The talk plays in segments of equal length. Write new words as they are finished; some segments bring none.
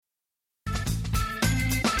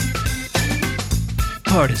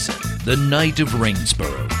Partisan, the Knight of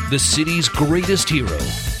Rainsboro, the city's greatest hero,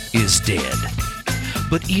 is dead.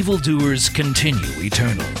 But evildoers continue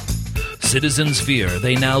eternal. Citizens fear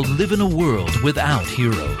they now live in a world without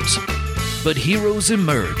heroes. But heroes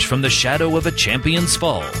emerge from the shadow of a champion's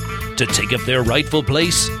fall to take up their rightful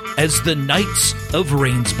place as the Knights of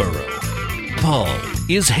Rainsboro. Paul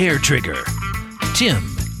is Hair Trigger. Tim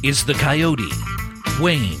is the Coyote.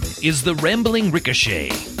 Wayne is the Rambling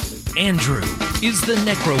Ricochet. Andrew is the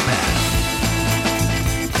Necropath.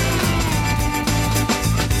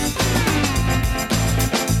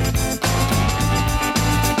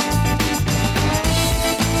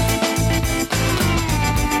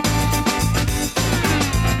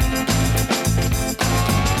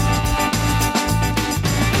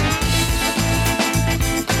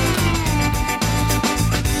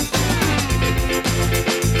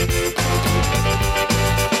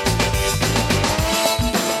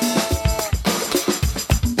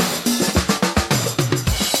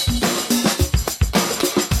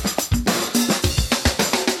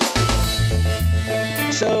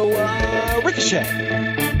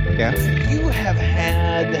 Yeah. You have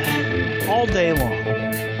had all day long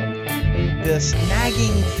this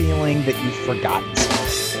nagging feeling that you've forgotten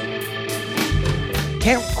something.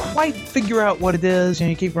 Can't quite figure out what it is.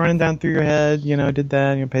 You keep running down through your head. Did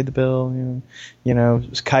that. Paid the bill.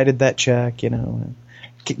 Kited that check.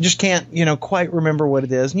 Just can't quite remember what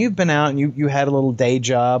it is. And you've been out and you had a little day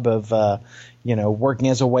job of working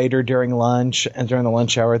as a waiter during lunch and during the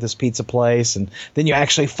lunch hour at this pizza place. And then you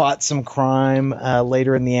actually fought some crime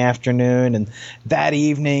later in the afternoon. And that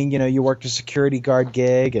evening, you worked a security guard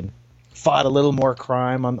gig and fought a little more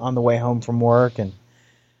crime on the way home from work. And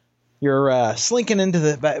you're slinking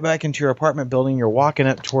into back into your apartment building. You're walking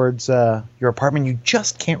up towards your apartment. You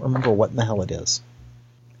just can't remember what in the hell it is.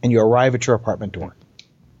 And you arrive at your apartment door.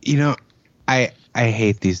 I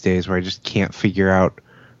hate these days where I just can't figure out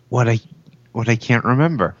what I can't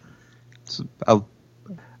remember. So I'll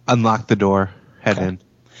unlock the door, head in.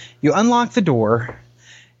 You unlock the door,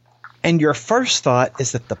 and your first thought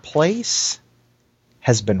is that the place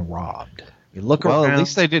has been robbed. You look around. Well, at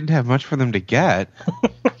least I didn't have much for them to get.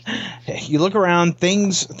 You look around.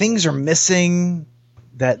 Things are missing.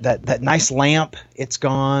 That nice lamp, it's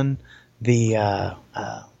gone. The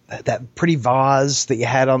that pretty vase that you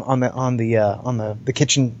had on the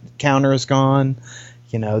kitchen counter is gone.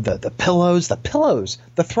 The pillows,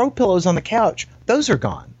 the throw pillows on the couch, those are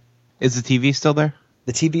gone. Is the TV still there?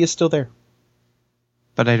 The TV is still there.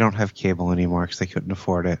 But I don't have cable anymore because I couldn't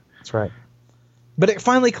afford it. That's right. But it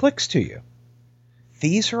finally clicks to you.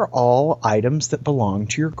 These are all items that belong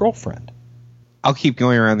to your girlfriend. I'll keep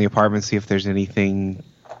going around the apartment, see if there's anything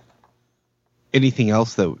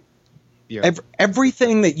else that... Yeah.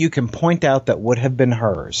 Everything that you can point out that would have been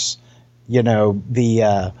hers.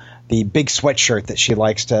 The big sweatshirt that she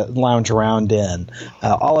likes to lounge around in,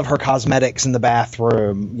 all of her cosmetics in the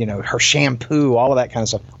bathroom, her shampoo, all of that kind of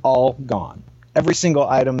stuff, all gone. Every single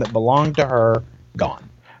item that belonged to her, gone.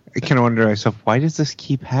 I kind of wonder to myself, why does this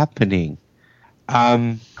keep happening?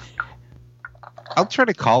 I'll try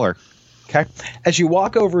to call her. Okay. As you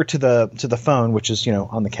walk over to the phone, which is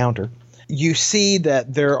on the counter, you see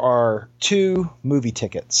that there are 2 movie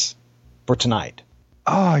tickets for tonight.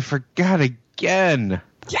 Oh, I forgot again.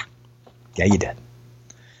 Yeah, you did.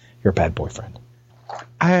 You're a bad boyfriend.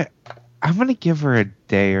 I'm going to give her a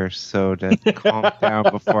day or so to calm down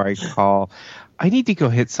before I call. I need to go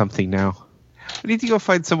hit something now. I need to go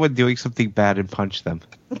find someone doing something bad and punch them.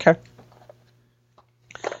 Okay.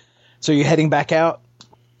 So you're heading back out?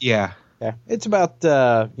 Yeah. Yeah. It's about,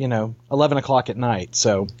 11 o'clock at night,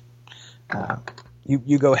 so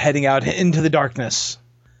you go heading out into the darkness.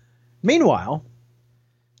 Meanwhile,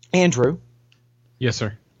 Andrew. Yes,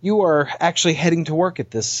 sir. You are actually heading to work at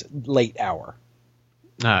this late hour.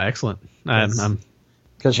 Excellent.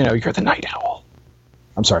 Because, you're the night owl.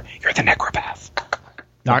 I'm sorry, you're the necropath.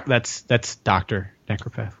 That's Dr.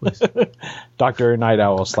 Necropath, please. Dr. Night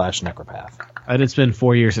Owl / necropath. I did spend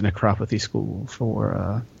 4 years in necropathy school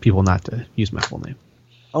for people not to use my full name.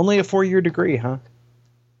 Only a 4-year degree, huh?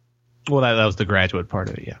 Well, that was the graduate part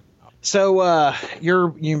of it, yeah. So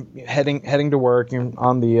you're heading to work. You're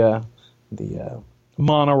on the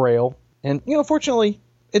monorail, and follow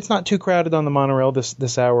it's not too crowded on the monorail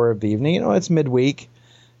this hour of the evening. It's midweek.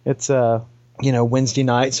 It's Wednesday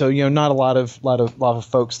night, so not a lot of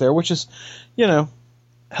folks there, which is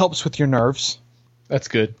helps with your nerves. That's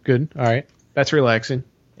good. Good. All right. That's relaxing.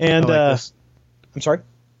 And I like this. I'm sorry.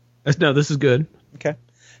 No, this is good. Okay.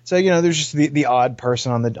 So there's just the odd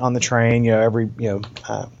person on the train. Every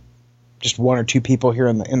just 1 or 2 people here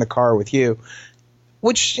in the car with you.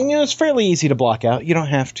 which is fairly easy to block out. You don't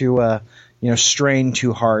have to strain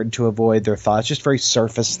too hard to avoid their thoughts. Just very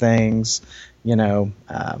surface things. Not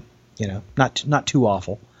too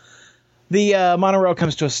awful. The monorail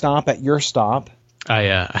comes to a stop at your stop.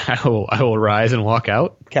 I will rise and walk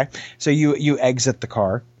out. Okay, so you exit the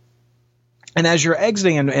car, and as you're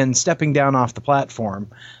exiting and stepping down off the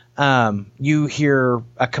platform, you hear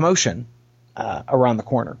a commotion around the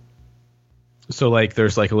corner. So like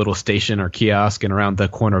there's like a little station or kiosk, and around the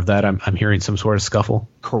corner of that, I'm hearing some sort of scuffle.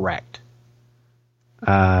 Correct.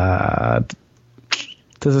 Does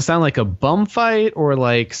it sound like a bum fight or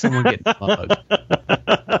like someone getting mugged?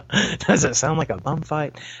 Does it sound like a bum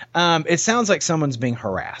fight? It sounds like someone's being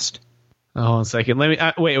harassed. Oh, 1 second. Let me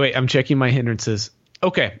wait. I'm checking my hindrances.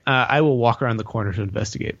 Okay, I will walk around the corner to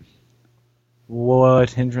investigate.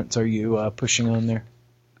 What hindrance are you pushing on there?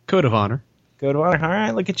 Code of honor. Code of honor. All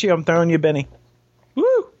right, look at you. I'm throwing you a Benny. Woo!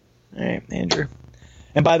 All right, Andrew.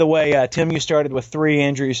 And by the way, Tim, you started with 3.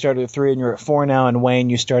 Andrew, you started with 3, and you're at 4 now. And Wayne,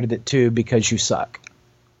 you started at 2 because you suck.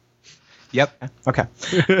 Yep. Okay.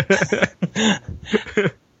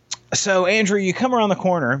 So, Andrew, you come around the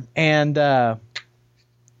corner, and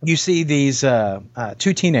you see these 2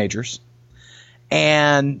 teenagers,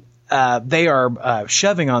 and they are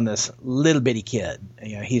shoving on this little bitty kid.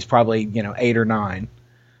 He's probably 8 or 9,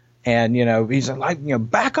 and he's like,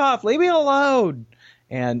 back off, leave me alone.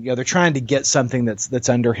 And they're trying to get something that's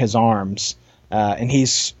under his arms, and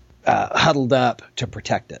he's huddled up to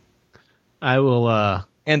protect it. I will.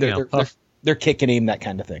 And they're kicking him, that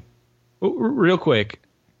kind of thing. Real quick,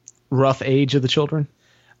 rough age of the children?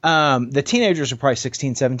 The teenagers are probably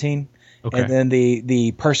 16, 17. Okay. And then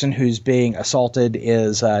the person who's being assaulted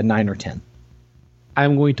is 9 or 10.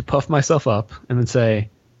 I'm going to puff myself up and then say,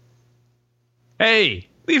 hey,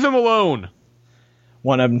 leave him alone.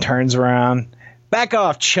 One of them turns around. Back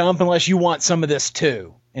off, chump, unless you want some of this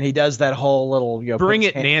too. And he does that whole little... Bring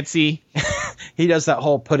it, Nancy. He does that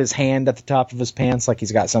whole put his hand at the top of his pants like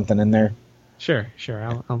he's got something in there. Sure.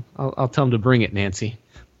 I'll tell him to bring it, Nancy.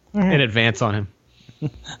 Right. And advance on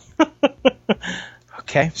him.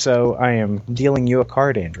 Okay, so I am dealing you a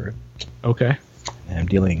card, Andrew. Okay. And I'm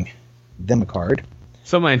dealing them a card.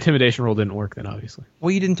 So my intimidation roll didn't work then, obviously.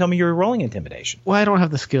 Well, you didn't tell me you were rolling intimidation. Well, I don't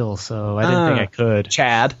have the skill, so I didn't think I could.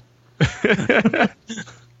 Chad.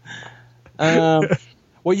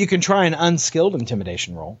 Well, you can try an unskilled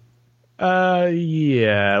intimidation roll.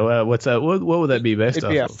 Yeah. Well, what's that? What would that be based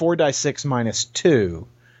off? Yeah, 4d6 minus 2.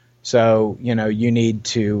 So, you need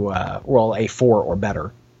to roll a 4 or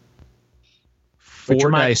better. 4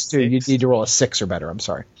 minus 2, you need to roll a 6 or better. I'm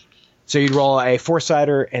sorry. So you'd roll a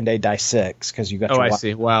 4-sider and a die 6 because you got. I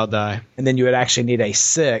see. Wild die. And then you would actually need a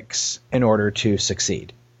 6 in order to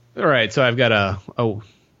succeed. All right. So I've got a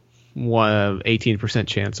 18%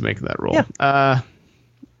 chance of making that roll. Yeah.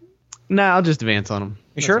 I'll just advance on him.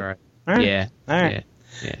 You sure? All right. All right. Yeah. All right.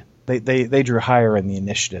 Yeah. They drew higher in the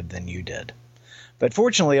initiative than you did. But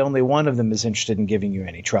fortunately, only one of them is interested in giving you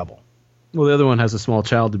any trouble. Well, the other one has a small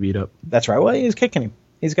child to beat up. That's right. Well, he's kicking him.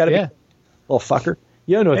 He's got to be little fucker.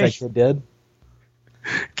 You don't know what that kid did.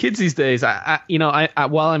 Kids these days, I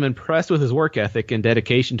while I'm impressed with his work ethic and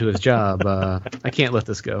dedication to his job, I can't let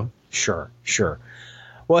this go. Sure.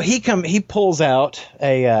 Well, he pulls out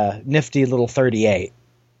a nifty little 38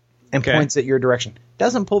 and points it your direction.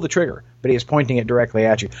 Doesn't pull the trigger, but he is pointing it directly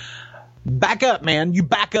at you. Back up, man. You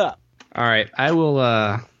back up. All right. I will.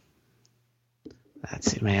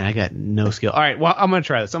 That's it, man. I got no skill. All right. Well, I'm going to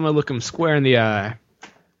try this. I'm going to look him square in the eye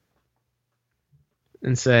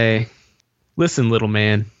and say, listen, little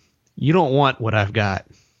man, you don't want what I've got.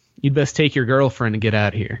 You'd best take your girlfriend and get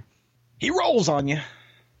out of here. He rolls on you.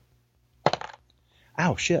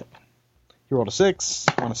 Ow, shit. He rolled a 6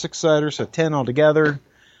 on a 6-sider, so 10 altogether.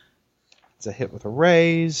 It's a hit with a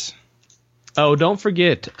raise. Oh, don't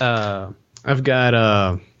forget, I've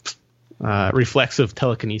got reflexive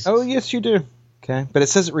telekinesis. Oh, yes, you do. Okay, but it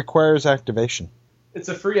says it requires activation. It's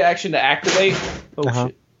a free action to activate.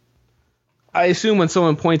 Shit. I assume when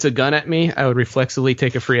someone points a gun at me, I would reflexively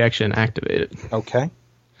take a free action and activate it. Okay.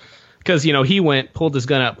 Because, he went, pulled his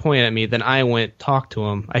gun out, pointed at me, then I went, talked to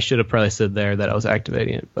him. I should have probably said there that I was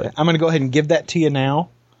activating it. But I'm going to go ahead and give that to you now.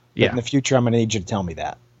 But yeah. In the future, I'm going to need you to tell me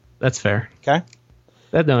that. That's fair. Okay?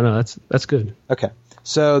 No, that's good. Okay.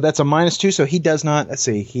 So that's a -2, so he does not, let's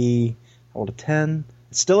see, he rolled a 10.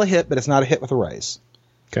 It's still a hit, but it's not a hit with a raise.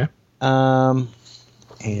 Okay.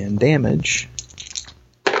 And damage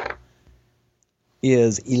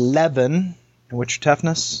is 11. And what's your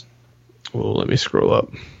toughness? Well, let me scroll up.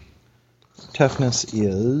 Toughness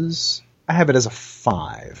is... I have it as a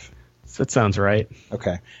 5. That sounds right.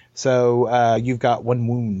 Okay. So you've got 1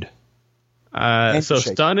 wound. And So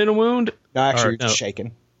shaken. stun and a wound? No, actually, Or- you're just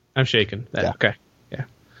shaken. I'm shaken. Yeah. Okay. Yeah.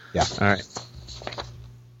 Yeah. All right.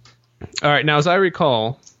 All right. Now, as I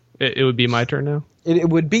recall, it would be my turn now. It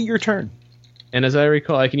would be your turn. And as I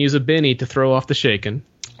recall, I can use a Benny to throw off the shaken.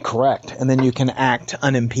 Correct. And then you can act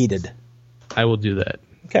unimpeded. I will do that.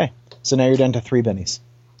 Okay. So now you're down to 3 bennies.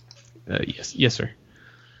 Yes, sir.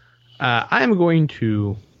 I am going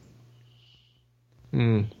to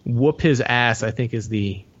whoop his ass, I think is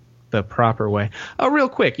the proper way. Oh, real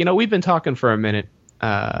quick. We've been talking for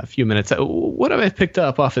a few minutes. What have I picked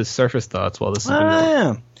up off his surface thoughts while this has been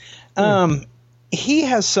going? Yeah. He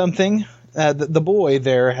has something. The boy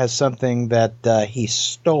there has something that he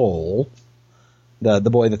stole. The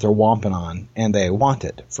boy that they're womping on, and they want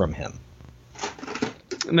it from him.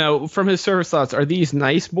 Now, from his surface thoughts, are these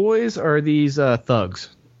nice boys or are these thugs?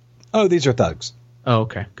 Oh, these are thugs. Oh,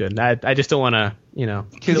 okay, good. I just don't want to, Because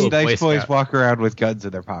kill a Boy nice boys Scout. walk around with guns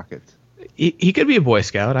in their pockets. He could be a Boy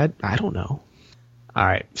Scout. I don't know. All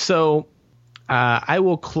right, so I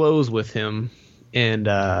will close with him and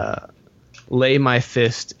lay my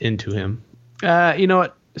fist into him. You know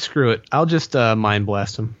what? Screw it. I'll just mind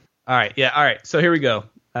blast him. All right, yeah. All right. So here we go.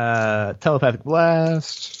 Telepathic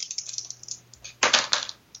blast.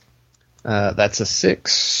 That's a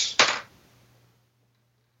 6.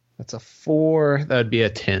 That's a 4. That would be a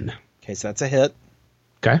 10. Okay, so that's a hit.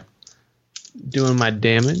 Okay. Doing my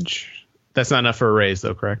damage. That's not enough for a raise,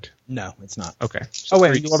 though, correct? No, it's not. Okay. Oh,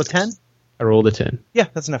 wait, you rolled a 10? I rolled a 10. Yeah,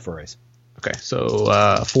 that's enough for a raise. Okay,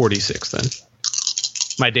 so 46 then.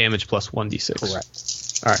 My damage plus 1d6.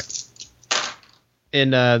 Correct. All right.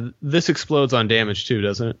 And this explodes on damage too,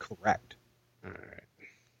 doesn't it? Correct. All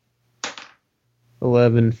right.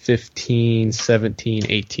 11, 15, 17,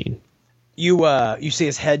 18. You see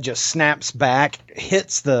his head just snaps back,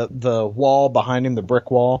 hits the wall behind him, the brick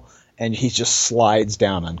wall, and he just slides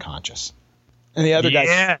down unconscious. And the other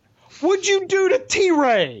guy, what'd you do to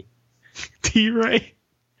T-Ray? T-Ray?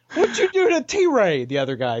 What'd you do to T-Ray? The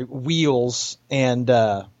other guy wheels and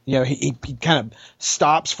he kind of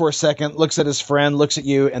stops for a second, looks at his friend, looks at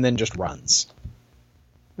you, and then just runs.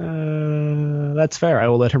 That's fair. I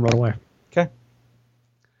will let him run away. Okay.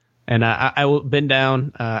 And I will bend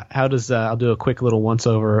down. I'll do a quick little once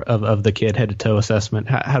over of the kid head to toe assessment.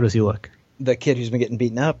 How does he look? The kid who's been getting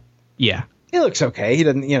beaten up. Yeah. He looks okay. He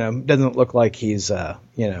doesn't look like he's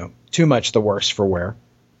too much the worse for wear.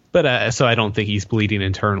 But so I don't think he's bleeding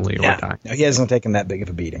internally or dying. No, he hasn't taken that big of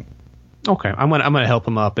a beating. Okay, I'm gonna help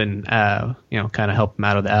him up and kind of help him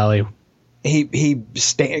out of the alley. He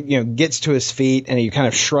gets to his feet and he kind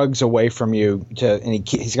of shrugs away from you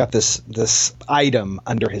he's got this item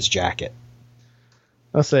under his jacket.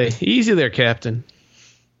 I'll say, easy there, Captain.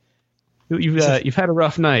 You've had a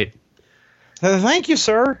rough night. Thank you,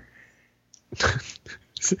 sir.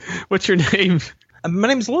 What's your name? My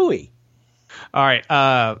name's Louie. All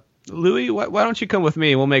right, Louie, why don't you come with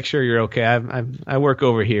me? We'll make sure you're okay. I work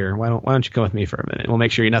over here. Why don't you come with me for a minute? We'll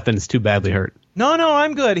make sure nothing's too badly hurt. No,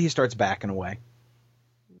 I'm good. He starts backing away.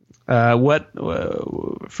 Do I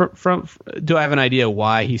have an idea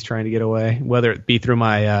why he's trying to get away? Whether it be through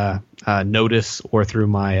my notice or through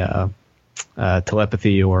my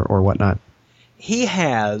telepathy or whatnot. He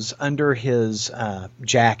has under his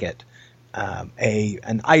jacket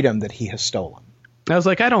an item that he has stolen. I was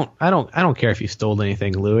like, I don't care if you stole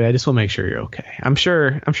anything, Louie. I just want to make sure you're okay. I'm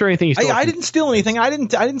sure anything you stole. I didn't steal anything. I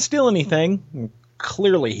didn't steal anything.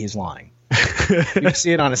 Clearly, he's lying. You can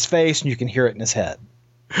see it on his face, and you can hear it in his head.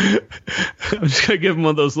 I'm just gonna give him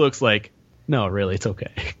one of those looks, like, no, really, it's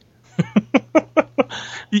okay.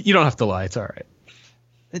 You don't have to lie. It's all right.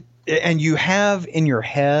 And you have in your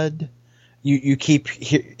head, you keep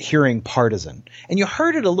hearing partisan, and you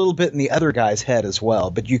heard it a little bit in the other guy's head as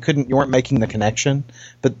well, but you weren't making the connection.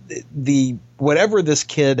 But the whatever this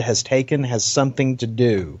kid has taken has something to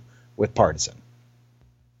do with partisan.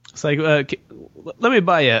 It's like, let me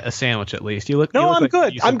buy you a sandwich at least. I'm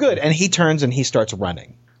good. I'm good. And he turns and he starts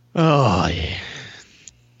running. Oh yeah.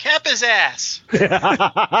 Cap his ass.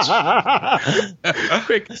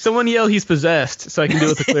 Quick, someone yell he's possessed so I can do it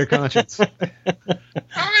with a clear conscience. Oh my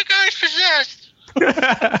God, he's possessed.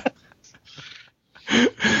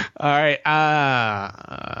 All right.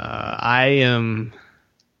 I am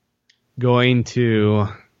going to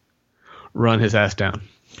run his ass down.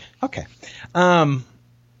 Okay.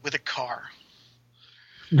 With a car.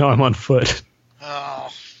 No, I'm on foot. Oh.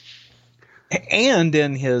 And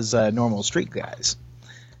in his normal street guise.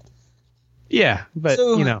 Yeah, but,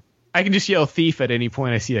 So- I can just yell thief at any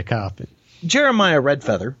point I see a cop. Jeremiah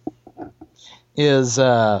Redfeather is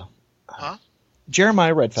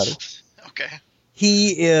Jeremiah Redfeather. Okay.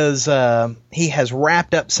 he has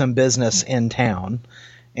wrapped up some business in town,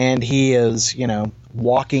 and he is,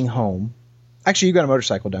 walking home. Actually, you got a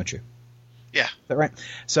motorcycle, don't you? Yeah. Is that right?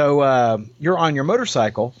 So you're on your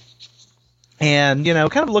motorcycle, and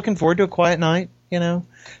kind of looking forward to a quiet night.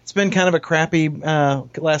 It's been kind of a crappy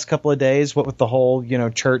last couple of days. What with the whole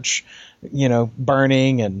church,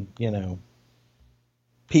 burning and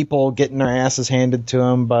people getting their asses handed to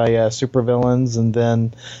them by supervillains, and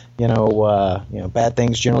then bad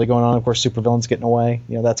things generally going on. Of course, supervillains getting away.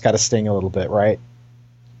 That's got to sting a little bit, right?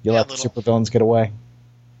 You let the supervillains get away.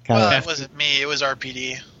 It wasn't me. It was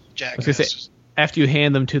RPD. Jack. I was gonna say, after you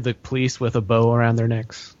hand them to the police with a bow around their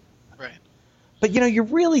necks. Right. But you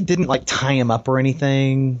really didn't tie him up or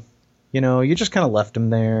anything. You just kind of left him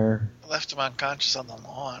there. I left him unconscious on the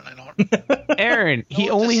lawn. I don't. Aaron, he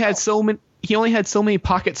only had so many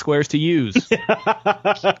pocket squares to use.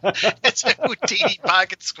 It's a Houdini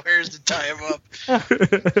pocket squares to tie him up.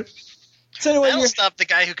 So anyway, That'll stop the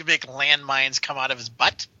guy who can make landmines come out of his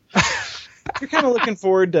butt. You're kind of looking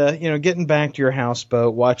forward to getting back to your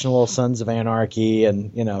houseboat, watching a little Sons of Anarchy,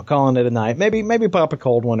 and calling it a night. Maybe pop a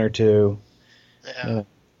cold one or two. Yeah.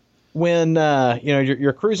 When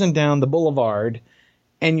you're cruising down the boulevard,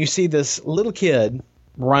 and you see this little kid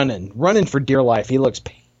running for dear life. He looks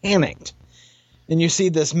panicked. And you see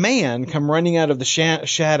this man come running out of the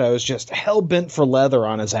shadows, just hell bent for leather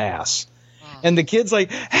on his ass. And the kid's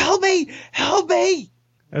like, "Help me! Help me!"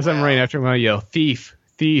 As I'm running after him, I yell, "Thief!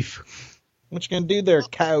 Thief!" What you gonna do there,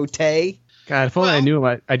 coyote? God, if only I knew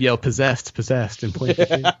him, I'd yell, "Possessed! Possessed!" and point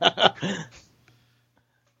at me. I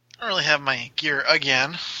don't really have my gear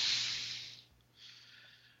again,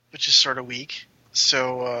 which is sort of weak.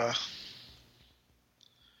 So,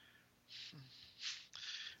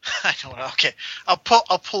 I don't know. Okay, I'll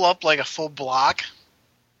pull up like a full block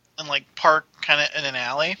and park kind of in an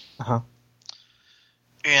alley.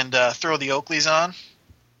 And throw the Oakleys on.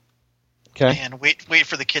 Okay. And wait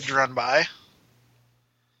for the kid to run by.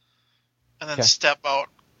 And then step out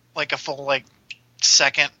a full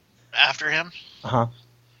second after him.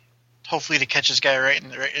 Hopefully to catch this guy right in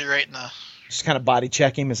the. Just kind of body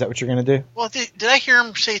check him. Is that what you're gonna do? Well, did I hear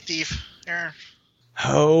him say thief, Aaron?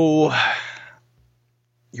 Oh,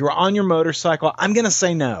 you were on your motorcycle. I'm gonna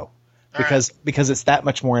say no because it's that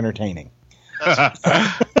much more entertaining.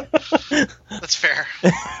 That's fair.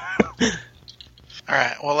 All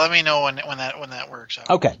right. Well, let me know when that works out.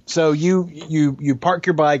 Okay. So you park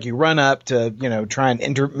your bike, you run up to try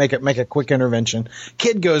and make a quick intervention.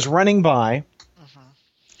 Kid goes running by,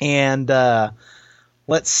 and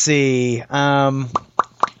let's see. I'm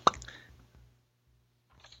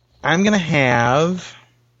gonna have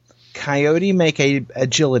Coyote make a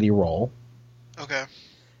agility roll. Okay.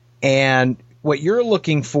 And what you're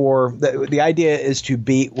looking for, the idea is to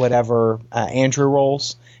beat whatever Andrew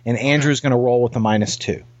rolls, and Andrew's going to roll with a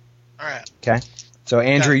 -2. All right. Okay? So,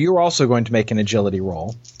 Andrew, you're also going to make an agility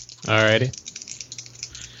roll. Alrighty.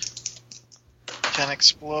 10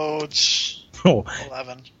 explodes. Oh.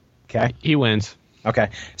 11. Okay. He wins. Okay.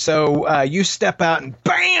 So, you step out, and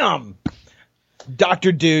BAM!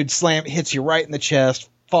 Dr. Dude hits you right in the chest,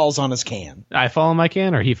 falls on his can. I fall on my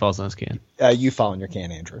can, or he falls on his can? You fall on your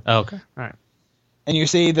can, Andrew. Oh, okay. All right. And you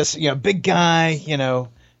see this, big guy,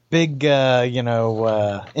 big,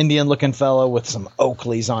 Indian-looking fellow with some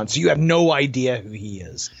Oakleys on. So you have no idea who he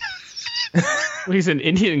is. Well, he's an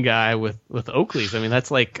Indian guy with Oakleys. I mean,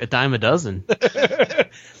 that's like a dime a dozen.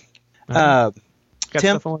 Got Tim,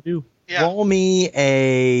 stuff I want to do. Yeah. Roll me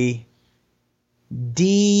a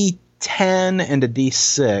D10 and a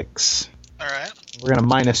D6. All right. We're going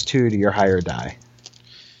to -2 to your higher die.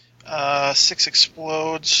 6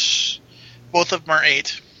 explodes. Both of them are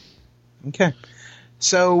 8. Okay.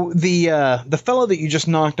 So the fellow that you just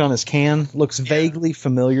knocked on his can looks vaguely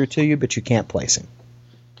familiar to you, but you can't place him.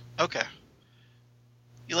 Okay.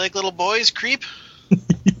 You like little boys, creep?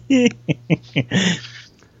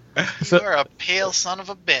 So- You're a pale son of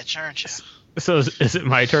a bitch, aren't you? So is it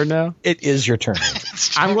my turn now? It is your turn.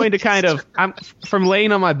 I'm going to from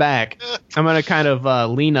laying on my back, I'm going to kind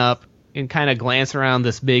of lean up and kind of glance around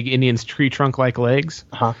this big Indian's tree trunk like legs.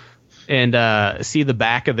 And see the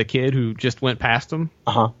back of the kid who just went past him.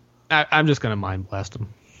 I'm just going to mind blast him.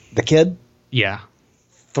 The kid? Yeah.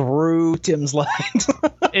 Through Tim's legs.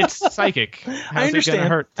 It's psychic. I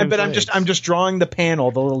understand. But I'm just drawing the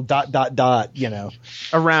panel, the little ...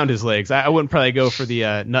 around his legs. I wouldn't probably go for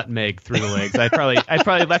the nutmeg through the legs. I'd probably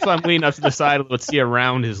that's why I'm leaning up to the side. Let's see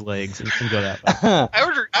around his legs and go that way.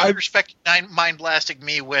 I would respect mind blasting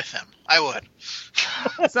me with him. I would.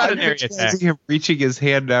 It's not an area attack. Him reaching his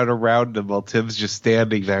hand out around him while Tim's just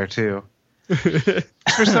standing there too.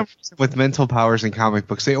 For some reason, with mental powers in comic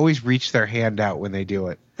books, they always reach their hand out when they do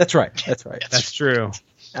it. That's right. That's right. That's true.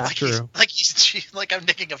 That's true. Like I'm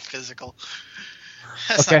taking a physical.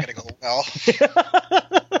 That's not going to go well.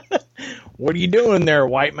 What are you doing there,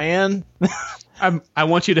 white man? I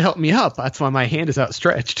want you to help me up. That's why my hand is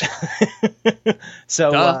outstretched.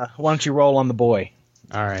 So why don't you roll on the boy?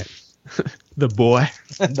 All right. The boy.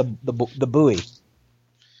 the buoy.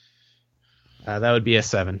 That would be a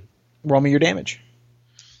 7. Roll me your damage.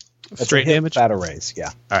 That's Straight damage? Battle raise, yeah.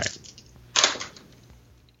 All right.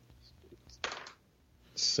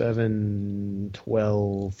 7,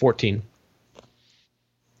 12, 14.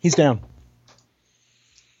 He's down.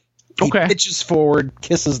 Okay. He pitches forward,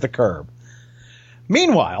 kisses the curb.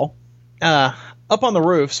 Meanwhile, up on the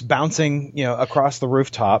roofs, bouncing, across the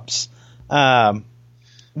rooftops,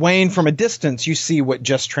 Wayne, from a distance, you see what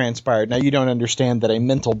just transpired. Now, you don't understand that a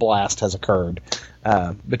mental blast has occurred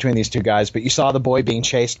between these two guys, but you saw the boy being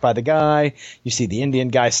chased by the guy. You see the Indian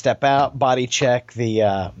guy step out, body check the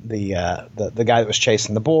guy that was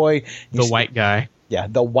chasing the boy. The white guy. Yeah,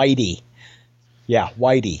 the whitey. Yeah,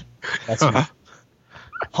 whitey. That's me.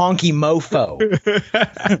 Honky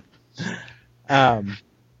mofo.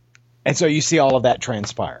 And so you see all of that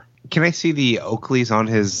transpire. Can I see the Oakleys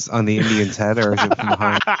on the Indian's head, or is it from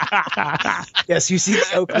behind? Yes, you see the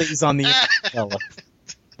Oakleys on the fella.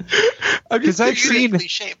 Because I've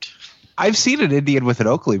seen an Indian with an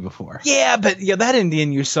Oakley before. Yeah, but that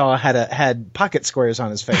Indian you saw had pocket squares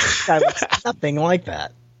on his face. This guy looks nothing like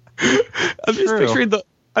that. I'm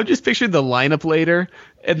just picturing the lineup later,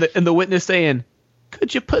 and the witness saying,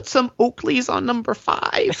 "Could you put some Oakleys on number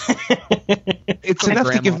 5?" It's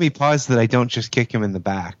enough to give me pause that I don't just kick him in the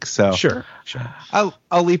back. So sure.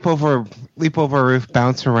 I'll leap over a roof,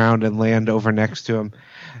 bounce around, and land over next to him,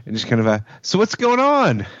 and just kind of so what's going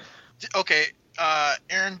on? Okay,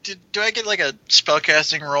 Aaron, do I get like a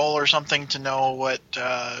spellcasting roll or something to know what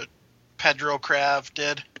Pedro Krav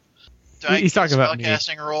did? He's talking about me.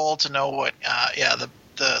 Spellcasting roll to know what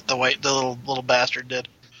the little bastard did.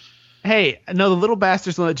 Hey, no, the little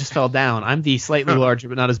bastard's the one that just fell down. I'm the slightly larger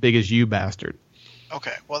but not as big as you bastard.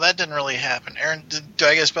 Okay, well that didn't really happen. Aaron, do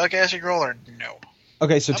I get a spellcasting roll or no?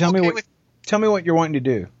 Okay, so tell me what you're wanting to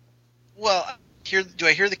do. Well, do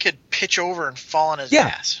I hear the kid pitch over and fall on his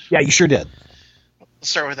ass? Yeah, you sure did. Let's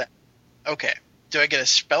start with that. Okay, do I get a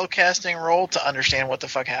spellcasting roll to understand what the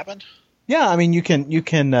fuck happened? Yeah, I mean you can.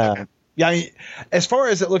 Okay. Yeah, I mean, as far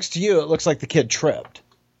as it looks to you, it looks like the kid tripped.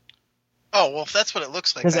 Oh, well, if that's what it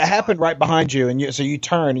looks like. Because it happened right behind you, so you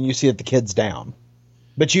turn and you see that the kid's down.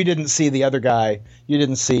 But you didn't see the other guy. You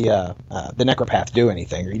didn't see the necropath do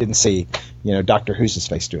anything, or you didn't see, Dr. Who's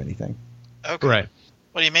face do anything. Okay. Right.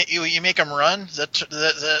 What do you make? You make him run? Does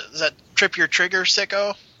that trip your trigger,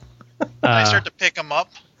 sicko? I start to pick him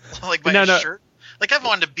up, like by his shirt. Like I've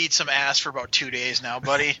wanted to beat some ass for about 2 days now,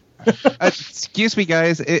 buddy. Excuse me,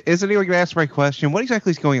 guys. Is anyone going to ask my question? What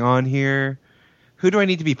exactly is going on here? Who do I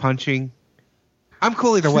need to be punching? I'm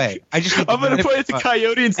cool either way. I'm going to point at the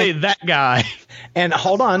coyote and say that guy. And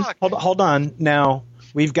hold on. Now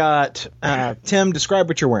we've got Tim. Describe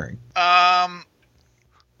what you're wearing. I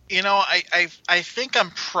think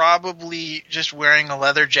I'm probably just wearing a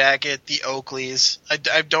leather jacket, the Oakleys.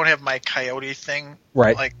 I don't have my coyote thing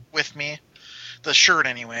like with me. The shirt,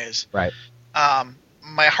 anyways. Right.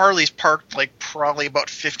 My Harley's parked like probably about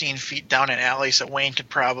 15 feet down an alley, so Wayne could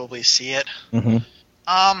probably see it. Mm-hmm.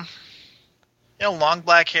 Long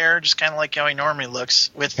black hair, just kind of like how he normally looks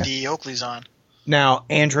with the Oakleys on. Now,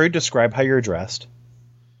 Andrew, describe how you're dressed.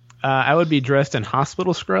 I would be dressed in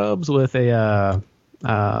hospital scrubs with a,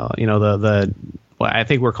 I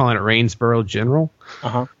think we're calling it Rainsboro General.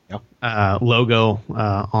 Yeah. Logo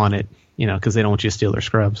on it, because they don't want you to steal their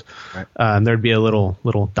scrubs. Right. And there'd be a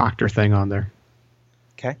little doctor thing on there.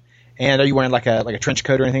 Okay. And are you wearing like a trench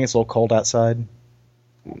coat or anything? It's a little cold outside.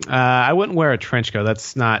 I wouldn't wear a trench coat.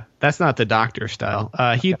 That's not the doctor style.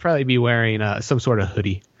 He'd probably be wearing some sort of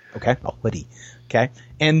hoodie. Okay, a hoodie. Okay,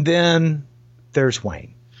 and then there's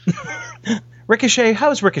Wayne. Ricochet,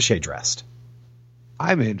 how is Ricochet dressed?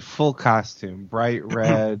 I'm in full costume, bright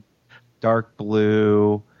red, dark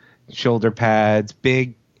blue, shoulder pads,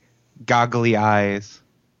 big goggly eyes,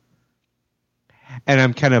 and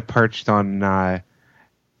I'm kind of perched on,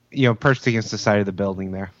 perched against the side of the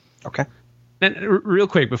building there. Okay. And real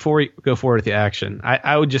quick, before we go forward with the action,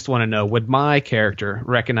 I would just want to know, would my character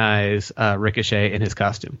recognize Ricochet in his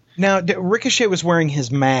costume? Now, Ricochet was wearing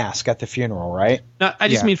his mask at the funeral, right? No, I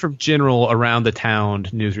just mean from general around the town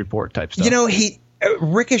news report type stuff.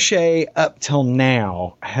 Ricochet up till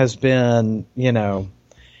now has been,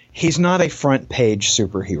 he's not a front page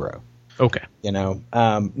superhero. Okay.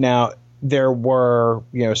 Now There were,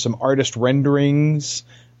 some artist renderings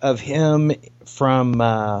of him from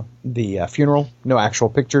the funeral. No actual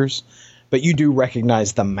pictures, but you do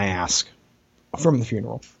recognize the mask from the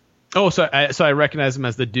funeral. Oh, so I recognize him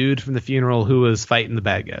as the dude from the funeral who was fighting the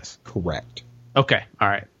bad guys. Correct. Okay. All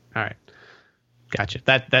right. Gotcha.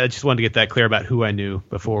 That I just wanted to get that clear about who I knew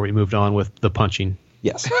before we moved on with the punching.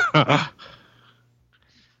 Yes.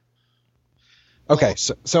 Okay.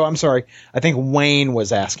 So I'm sorry. I think Wayne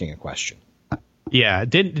was asking a question. Yeah.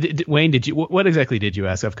 Wayne? What exactly did you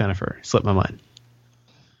ask? I've kind of slipped my mind.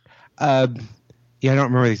 Yeah, I don't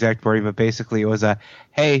remember the exact wording, but basically it was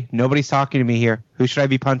hey, nobody's talking to me here. Who should I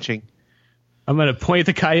be punching? I'm gonna point at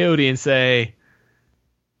the coyote and say,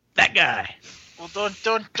 that guy. Well,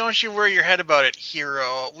 don't you worry your head about it,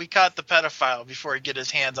 hero. We caught the pedophile before he get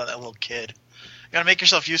his hands on that little kid. You gotta make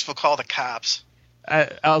yourself useful. Call the cops.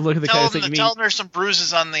 I'll look at the coyote. Tell him there's some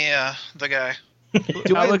bruises on the guy.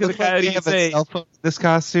 Do I look at the coyote and say, cell phone in this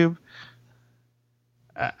costume?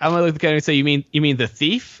 I'm gonna look at the coyote and say, you mean the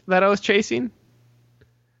thief that I was chasing?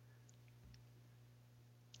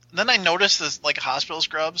 Then I noticed this, like, hospital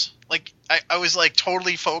scrubs. Like, I was, like,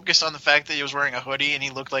 totally focused on the fact that he was wearing a hoodie and he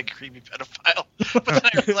looked like a creepy pedophile. But then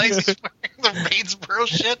I realized he's wearing the Waynesboro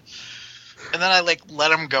shit. And then I, like,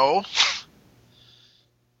 let him go.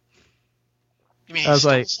 You mean he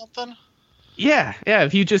stole something? Yeah.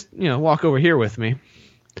 If you just, walk over here with me.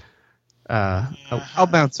 I'll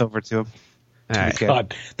bounce over to him. All right.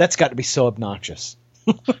 God, that's got to be so obnoxious.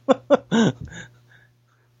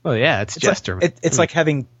 Well, yeah, it's Jester. It's like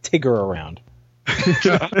having Tigger around.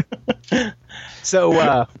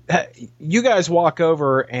 So you guys walk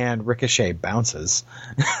over and Ricochet bounces.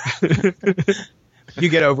 You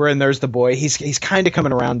get over and there's the boy. He's kind of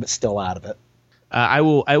coming around but still out of it. I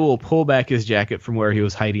will pull back his jacket from where he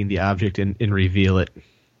was hiding the object and reveal it.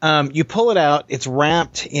 You pull it out. It's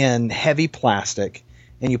wrapped in heavy plastic,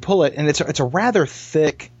 and you pull it, and it's a rather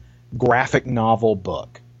thick graphic novel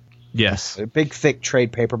book. Yes. A big, thick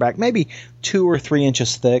trade paperback, maybe 2 or 3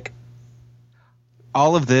 inches thick.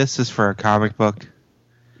 All of this is for a comic book?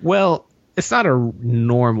 Well, it's not a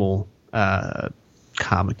normal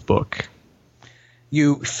comic book.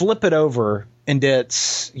 You flip it over, and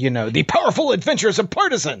it's, The Powerful Adventures of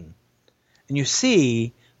Partisan. And you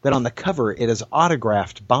see that on the cover it is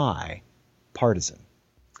autographed by Partisan.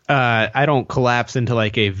 I don't collapse into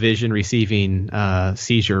like a vision receiving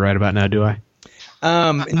seizure right about now, do I?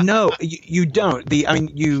 No, you don't.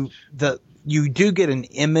 You do get an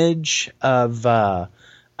image of the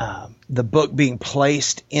book being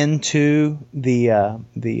placed into the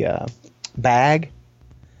bag,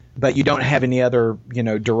 but you don't have any other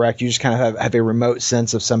direct. You just kind of have a remote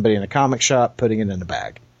sense of somebody in a comic shop putting it in a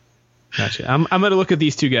bag. Gotcha. I'm going to look at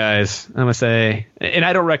these two guys. I'm going to say, and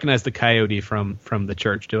I don't recognize the coyote from the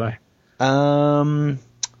church, do I?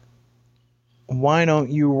 Why don't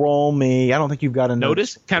you roll me? I don't think you've got a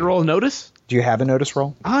notice. Can I roll a notice? Do you have a notice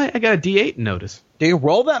roll? I got a D8 notice. Do you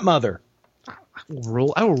roll that mother?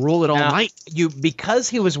 I will roll it all night. Because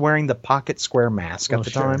he was wearing the pocket square mask at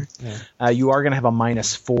the time. Yeah. You are going to have a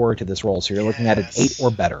 -4 to this roll, so you're looking at an 8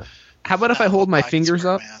 or better. How about if I hold my fingers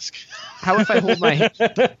up? How if I hold my?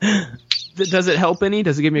 Does it help any?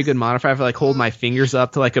 Does it give me a good modifier if I hold my fingers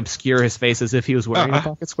up to obscure his face as if he was wearing a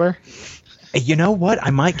pocket square? You know what? I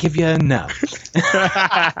might give you a no.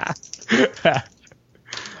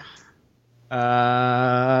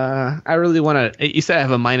 I really want to. You said I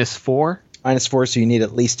have a -4. -4, so you need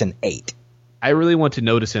at least an 8. I really want to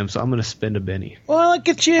notice him, so I'm going to spend a Benny. Well, look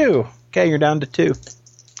at you. Okay, you're down to 2.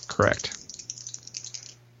 Correct.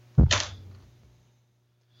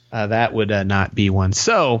 That would not be one.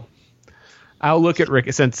 So I'll look at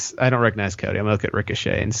Rick. Since I don't recognize Cody, I'm going to look at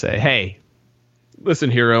Ricochet and say, "Hey,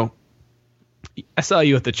 listen, hero. I saw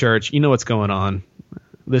you at the church. You know what's going on.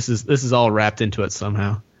 This is all wrapped into it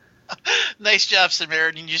somehow." Nice job,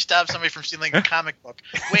 Samaritan. You stopped somebody from stealing a comic book.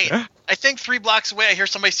 Wait, I think 3 blocks away I hear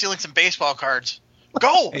somebody stealing some baseball cards.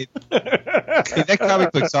 Go! Hey, that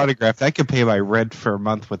comic book's autographed. I could pay my rent for a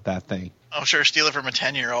month with that thing. Oh, sure, steal it from a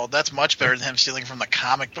 10-year-old. That's much better than him stealing from the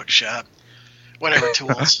comic book shop. Whatever,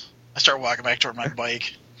 tools. I start walking back toward my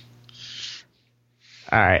bike.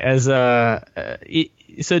 All right.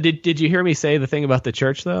 So did you hear me say the thing about the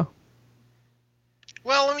church, though?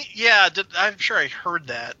 Well, I'm sure I heard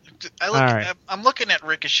that. I'm looking at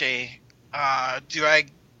Ricochet. Do I?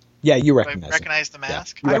 Yeah, you recognize the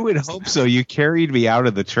mask? Yeah, I would hope so. You carried me out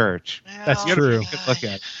of the church. Well, that's true. Look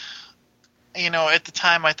at. At the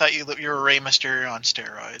time I thought you were Rey Mysterio on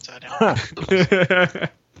steroids. I don't.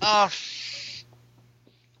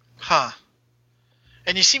 Huh.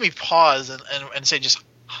 And you see me pause and say just,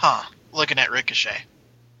 huh, looking at Ricochet.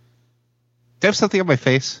 I have something on my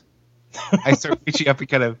face? I start reaching up and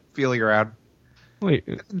kind of feeling around. Wait,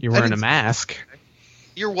 you're wearing a mask.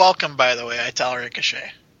 You're welcome, by the way, I tell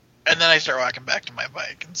Ricochet. And then I start walking back to my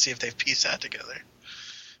bike and see if they've pieced that together.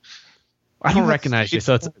 I don't recognize you,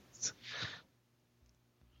 so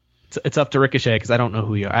it's up to Ricochet because I don't know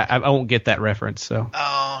who you are. I won't get that reference. So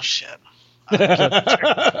Oh, shit.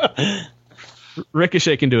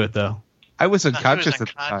 Ricochet can do it though. I was He was unconscious at the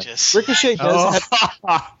time. unconscious. Ricochet does have,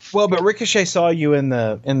 Oh. but Ricochet saw you in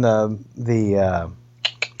the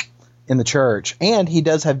church, and he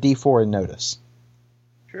does have D4 in notice.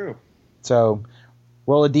 True. So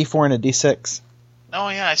roll a D4 and a D6. Oh,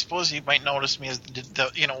 yeah, I suppose he might notice me as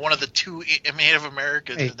one of the two Native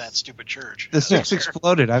Americans Hey. in that stupid church. The 6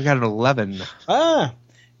 exploded. I've got an 11.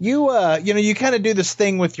 You kind of do this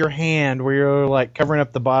thing with your hand where you're like covering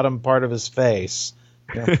up the bottom part of his face.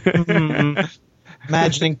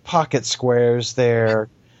 Imagining pocket squares there.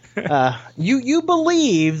 You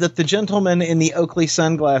believe that the gentleman in the Oakley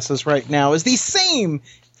sunglasses right now is the same,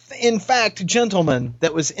 in fact, gentleman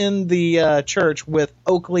that was in the church with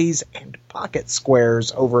Oakleys and pocket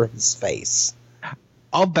squares over his face.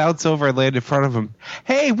 I'll bounce over and land in front of him.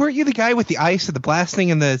 Hey, weren't you the guy with the ice and the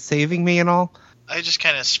blasting and the saving me and all? I just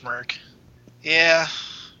kind of smirk. Yeah,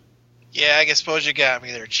 I suppose you got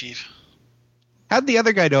me there, Chief. How'd the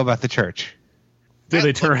other guy know about the church? Did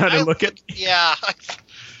they turn around and look at? Yeah,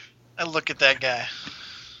 I look at that guy.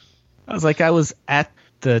 I was like, I was at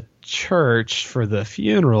the church for the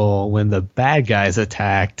funeral when the bad guys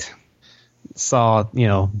attacked. Saw,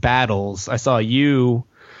 battles. I saw you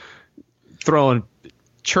throwing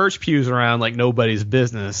church pews around like nobody's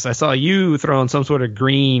business. I saw you throwing some sort of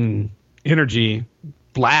green energy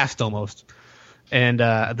blast almost. And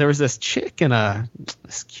there was this chick in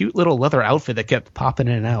this cute little leather outfit that kept popping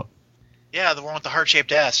in and out. Yeah, the one with the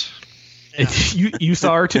heart-shaped ass. Yeah. You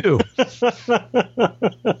saw her too. I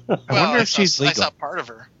wonder if she's I legal. saw part of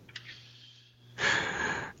her.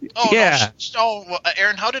 Oh, Yeah. No, well,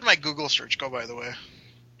 Aaron, how did my Google search go, by the way?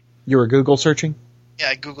 You were Google searching? Yeah,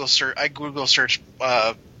 I Google search.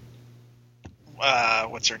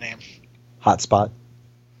 What's her name? Hotspot.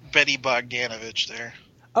 Betty Bogdanovich. There.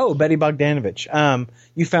 Oh, Betty Bogdanovich.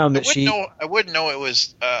 You found that I wouldn't know it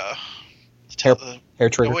was hair I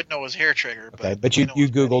trigger. wouldn't know it was hair trigger. Okay, but I you know it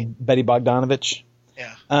was Googled Betty Bogdanovich.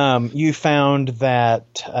 Yeah. You found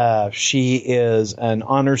that she is an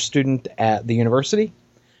honors student at the university,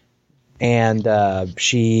 and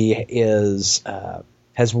she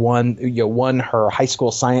has won her high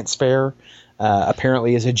school science fair.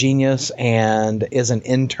 Apparently, is a genius and is an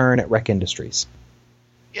intern at Rec Industries.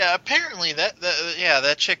 Yeah, apparently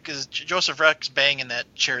that chick is Joseph Rex banging that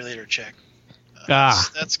cheerleader chick.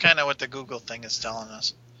 That's kind of what the Google thing is telling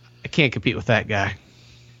us. I can't compete with that guy.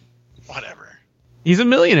 Whatever. He's a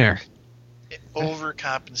millionaire.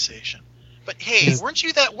 Overcompensation. But hey, weren't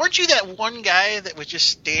you that one guy that was just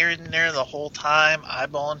staring there the whole time,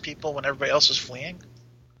 eyeballing people when everybody else was fleeing?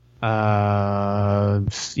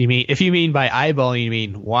 If you mean by eyeballing, you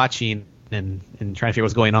mean watching and trying to figure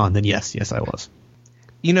what's going on, then yes, I was.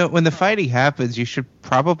 When the fighting happens, you should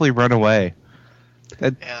probably run away.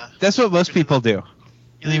 That's what most people do.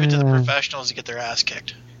 You leave it to the professionals to get their ass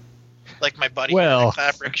kicked. Like my buddy,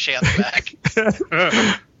 clap Ricochet on the back.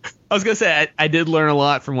 I was gonna say I did learn a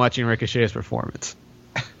lot from watching Ricochet's performance.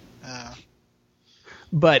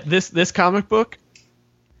 But this comic book,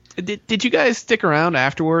 did you guys stick around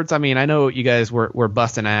afterwards? I mean, I know you guys were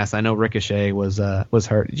busting ass. I know Ricochet was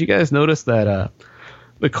hurt. Did you guys notice that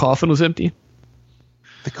the coffin was empty?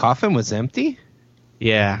 The coffin was empty?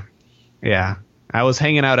 Yeah. I was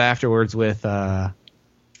hanging out afterwards with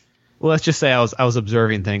let's just say I was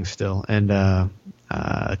observing things still, and the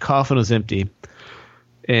coffin was empty.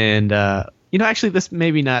 And actually, this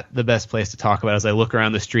may be not the best place to talk about as I look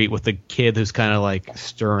around the street with the kid who's kind of like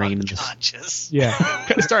stirring and Unconscious.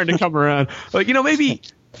 kind of starting to come around. Like,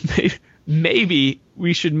 maybe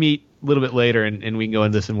we should meet a little bit later and we can go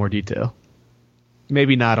into this in more detail.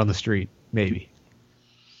 Maybe not on the street. Maybe.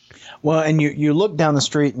 Well, and you look down the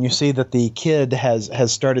street and you see that the kid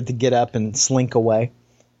has started to get up and slink away.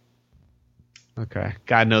 Okay.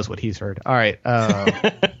 God knows what he's heard. All right.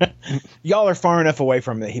 Y'all are far enough away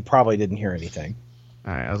from it that he probably didn't hear anything.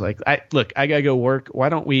 All right. I was like, I gotta go work. Why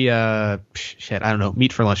don't we, I don't know,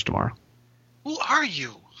 meet for lunch tomorrow? Who are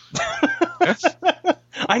you?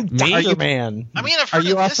 I'm Tiger Man. I mean, I've Are heard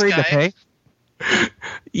you of this offering to guy. pay?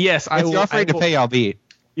 Yes, I If will. you're offering to pay, I'll beat.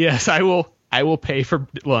 Yes, I will. I will pay for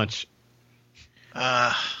lunch.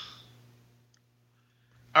 All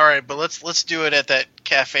right, but let's do it at that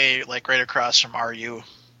cafe, like right across from RU.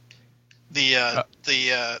 The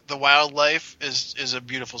wildlife is a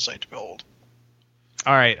beautiful sight to behold.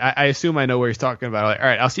 All right, I assume I know where he's talking about. All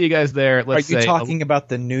right, I'll see you guys there. Let's Are you say talking about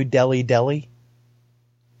the New Delhi Deli?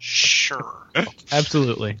 Sure.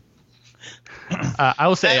 absolutely. I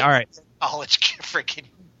will say, all right. College freaking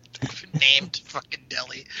named fucking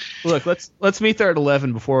deli. Look, let's meet there at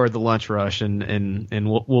 11 before the lunch rush, and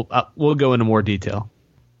we'll go into more detail.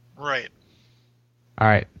 Right. All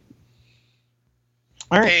right.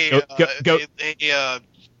 All right. Hey, Go. hey,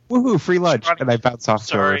 Woohoo! Free lunch, and I bounce off.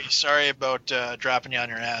 sorry about dropping you on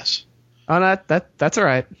your ass. Oh, no, that's all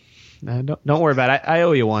right. Don't worry about it. I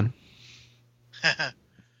owe you one.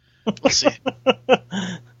 We'll see.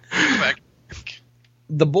 Back.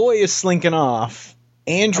 The boy is slinking off.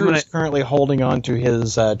 Andrew is currently holding on to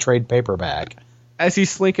his trade paperback. As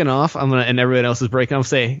he's slinking off, and everyone else is breaking, I'm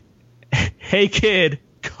say, "Hey kid,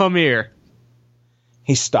 come here."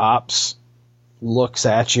 He stops, looks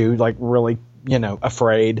at you like really,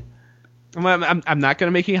 afraid. I'm not going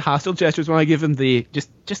to make any hostile gestures when I give him the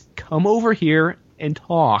just come over here and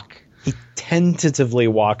talk. He tentatively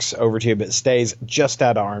walks over to you, but stays just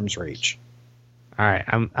out of arm's reach. All right,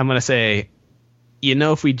 I'm going to say,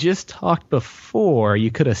 if we just talked before, you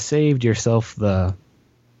could have saved yourself the,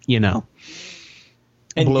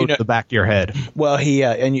 blow to the back of your head. Well,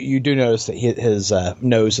 and you do notice that his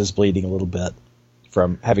nose is bleeding a little bit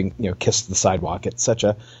from having kissed the sidewalk at such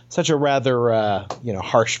a rather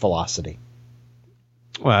harsh velocity.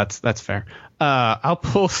 Well, that's fair. I'll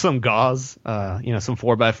pull some gauze, some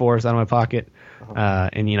 4x4s out of my pocket,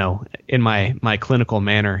 and in my clinical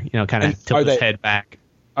manner, kind of tilt his head back.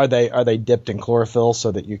 Are they dipped in chlorophyll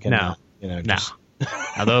so that you can? No, just...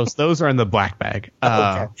 no. Those are in the black bag.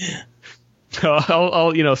 Okay. So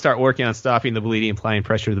I'll start working on stopping the bleeding, applying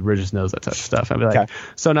pressure to the bridge of his nose, that type of stuff. I'll be like, okay.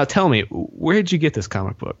 So now tell me, where did you get this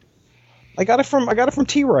comic book? I got it from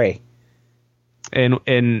T-Ray.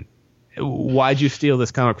 And why'd you steal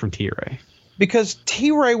this comic from T-Ray? Because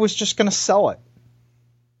T-Ray was just going to sell it.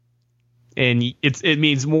 And it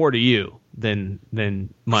means more to you than money.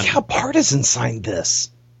 Look how Partisan signed this.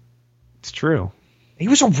 It's true. He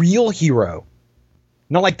was a real hero.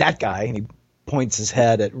 Not like that guy. And he points his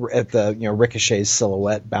head at the Ricochet's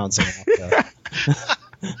silhouette bouncing off the...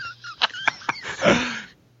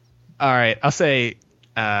 All right, I'll say,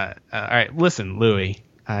 all right, listen, Louis,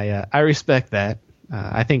 I respect that.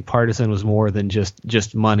 I think Partisan was more than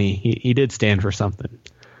just money. He did stand for something.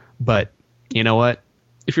 But you know what?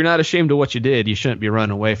 If you're not ashamed of what you did, you shouldn't be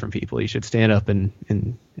running away from people. You should stand up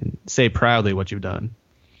and say proudly what you've done.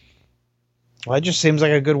 Well, that just seems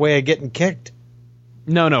like a good way of getting kicked.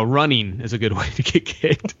 No, running is a good way to get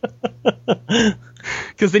kicked.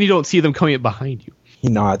 Because then you don't see them coming up behind you. He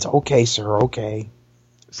nods. Okay, sir, okay.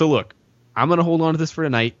 So look, I'm going to hold on to this for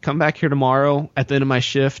tonight. Come back here tomorrow at the end of my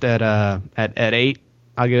shift at 8.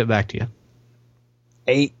 I'll get it back to you.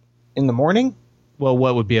 8 in the morning? Well,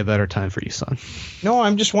 what would be a better time for you, son? No,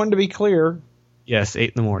 I'm just wanting to be clear. Yes, 8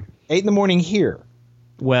 in the morning. 8 in the morning here.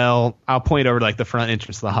 Well, I'll point over like the front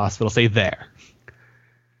entrance to the hospital. Say there.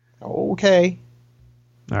 Okay.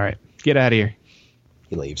 All right. Get out of here.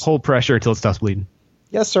 He leaves. Hold pressure until it stops bleeding.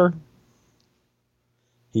 Yes, sir.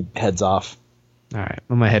 He heads off. All right.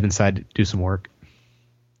 I'm going to head inside to do some work.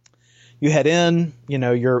 You head in,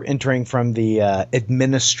 you're entering from the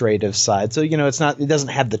administrative side. So, it doesn't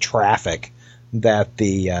have the traffic that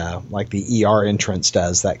the ER entrance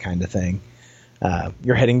does, that kind of thing.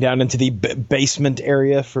 You're heading down into the basement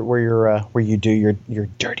area for where you do your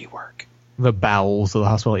dirty work. The bowels of the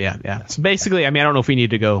hospital, yeah. So basically, I don't know if we need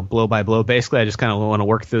to go blow by blow. Basically, I just kind of want to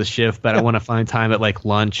work through the shift, but I want to find time at like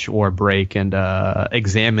lunch or break and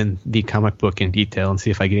examine the comic book in detail and see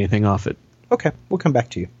if I get anything off it. Okay, we'll come back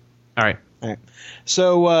to you. All right.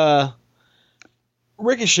 So,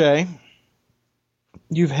 Ricochet,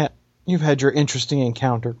 you've had your interesting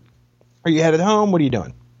encounter. Are you headed home? What are you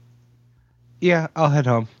doing? Yeah, I'll head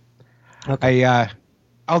home. Okay.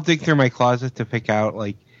 I'll dig through my closet to pick out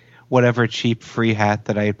like whatever cheap free hat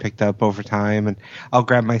that I had picked up over time, and I'll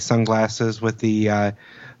grab my sunglasses with the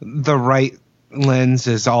right lens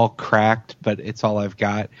is all cracked, but it's all I've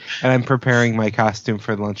got, and I'm preparing my costume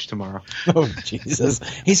for lunch tomorrow. Oh Jesus,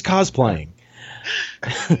 he's cosplaying.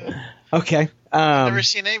 Okay. I've never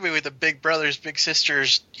seen anybody with a Big Brothers Big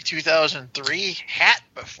Sisters 2003 hat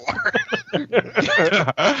before.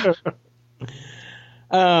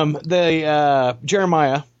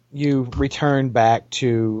 Jeremiah, you return back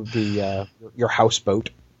to your houseboat.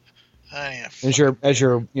 As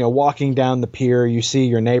you're walking down the pier, you see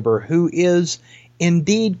your neighbor, who is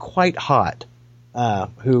indeed quite hot,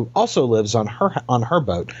 who also lives on her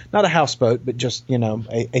boat, not a houseboat, but just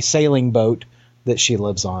a sailing boat that she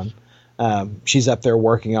lives on. She's up there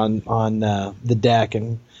working on the deck,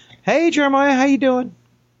 and Hey, Jeremiah, how you doing?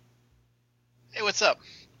 Hey, what's up?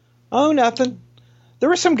 Oh, nothing. There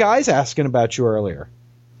were some guys asking about you earlier.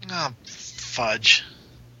 Oh, fudge.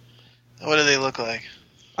 What do they look like?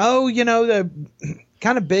 Oh, the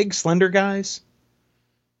kind of big, slender guys.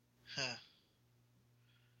 Huh.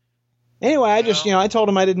 Anyway, I just, Well- I told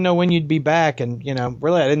them I didn't know when you'd be back, and,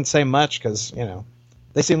 really I didn't say much because,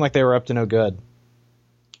 they seemed like they were up to no good.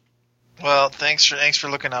 Well, thanks for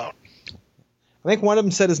looking out. I think one of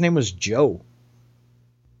them said his name was Joe.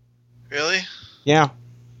 Really? Yeah.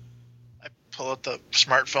 I pull out the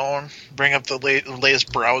smartphone, bring up the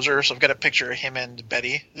latest browser, so I've got a picture of him and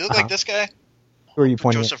Betty. You look like this guy? Who are you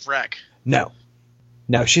pointing at? Joseph Reck. No.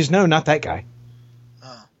 No, not that guy.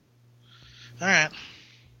 Oh. Alright.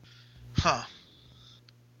 Huh.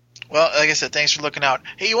 Well, like I said, thanks for looking out.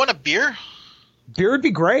 Hey, you want a beer? Beer would be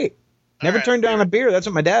great. Never All right, turn down beer. a beer. That's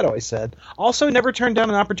what my dad always said. Also, never turn down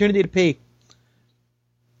an opportunity to pee.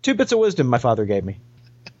 2 bits of wisdom my father gave me.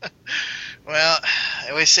 Well, I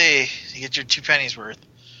always say you get your 2 pennies worth.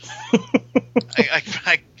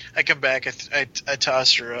 I come back, I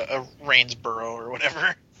toss her a Rainsboro or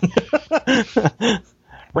whatever.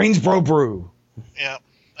 Rainsboro Brew. Yeah.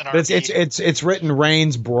 An But RP. it's written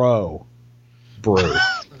Rainsboro Brew.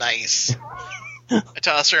 Nice. I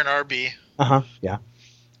toss her an RB. Uh-huh, yeah.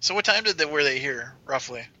 So what time were they here,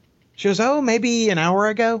 roughly? She goes, maybe an hour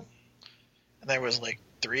ago. And there was like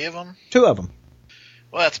 3 of them? 2 of them.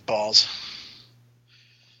 Well, that's balls.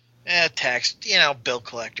 Tax, bill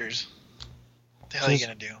collectors. What the hell are you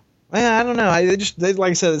going to do? Well, I don't know. They,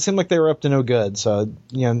 like I said, it seemed like they were up to no good. So,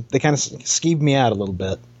 they kind of skeeved me out a little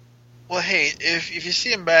bit. Well, hey, if you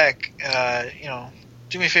see him back,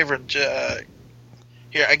 do me a favor.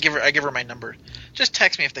 Here, I give her my number. Just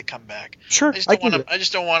text me if they come back. Sure, I just I don't can want do them. I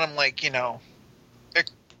just don't want them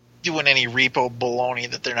doing any repo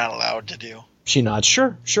baloney that they're not allowed to do. She nods.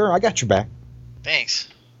 Sure, I got your back. Thanks.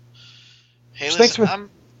 Hey, Thanks listen,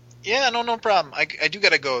 no problem. I do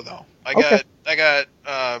gotta go though. I got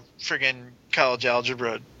friggin' college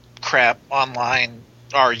algebra crap online.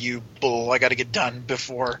 RU bull. I gotta get done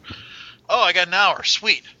before. Oh, I got an hour.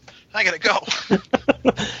 Sweet. I gotta go.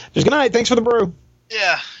 Just good night. Thanks for the brew.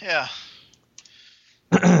 Yeah.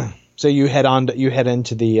 So you head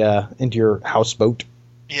into into your houseboat.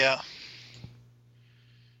 Yeah.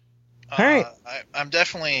 All right. I'm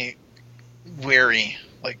definitely wary.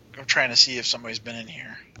 Like, I'm trying to see if somebody's been in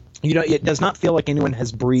here. It does not feel like anyone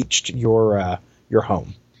has breached your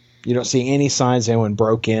home. You don't see any signs anyone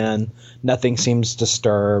broke in. Nothing seems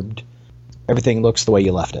disturbed. Everything looks the way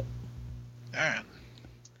you left it. All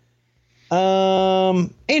right.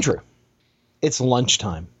 Andrew, it's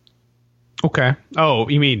lunchtime. Okay. Oh,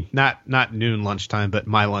 you mean not noon lunchtime, but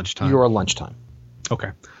my lunchtime. Your lunchtime.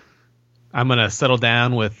 Okay. I'm going to settle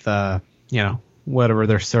down with, whatever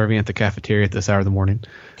they're serving at the cafeteria at this hour of the morning.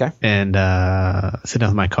 Okay. And sit down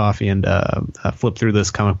with my coffee and flip through this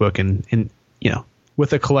comic book and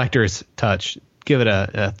with a collector's touch, give it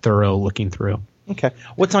a thorough looking through. Okay.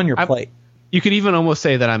 What's on your plate? You could even almost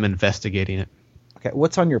say that I'm investigating it. Okay.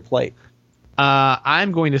 What's on your plate?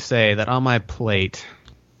 I'm going to say that on my plate,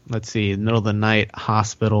 let's see, middle of the night,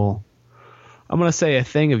 hospital, I'm going to say a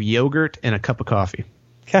thing of yogurt and a cup of coffee.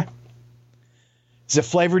 Okay. Is it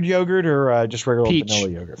flavored yogurt or just regular Peach. vanilla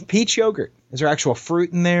yogurt? Peach yogurt. Is there actual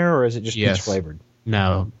fruit in there, or is it just Yes. peach flavored?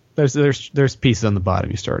 No, there's pieces on the bottom.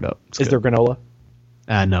 You stir it up. It's Is there good. granola?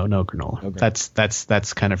 No granola. No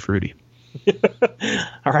That's kind of fruity.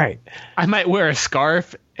 All right. I might wear a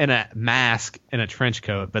scarf and a mask and a trench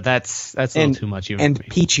coat, but that's a little too much even And for me.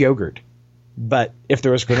 peach yogurt. But if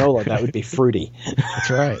there was granola, that would be fruity. That's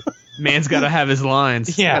right. Man's got to have his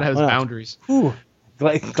lines. Yeah, Got to have his well. boundaries. Whew.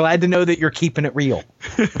 Glad to know that you're keeping it real.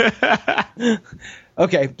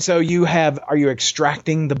 Okay, so are you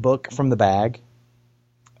extracting the book from the bag?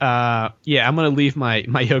 Yeah, I'm gonna leave my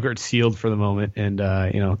yogurt sealed for the moment, and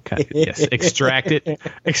yes, extract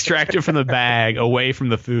it from the bag, away from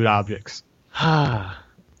the food objects.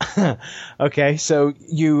 Okay, so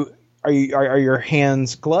are your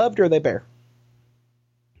hands gloved or are they bare?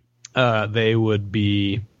 They would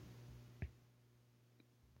be.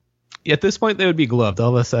 At this point, they would be gloved.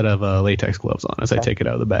 I'll have a set of latex gloves on as I take it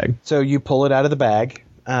out of the bag. So you pull it out of the bag.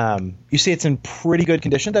 You see it's in pretty good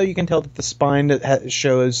condition, though. You can tell that the spine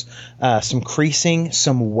shows some creasing,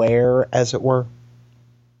 some wear, as it were.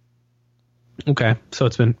 Okay, so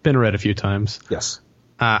it's been read a few times. Yes.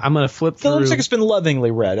 I'm gonna flip It through. looks like it's been lovingly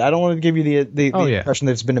read. I don't want to give you the Oh, yeah. impression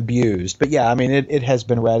that it's been abused. But yeah, I mean, it has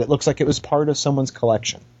been read. It looks like it was part of someone's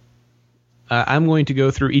collection. I'm going to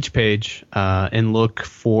go through each page and look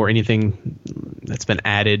for anything that's been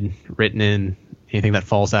added, written in, anything that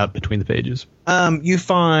falls out between the pages? You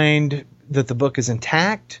find that the book is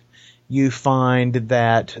intact. You find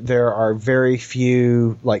that there are very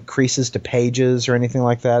few like creases to pages or anything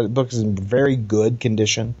like that. The book is in very good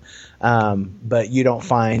condition, but you don't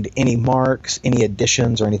find any marks, any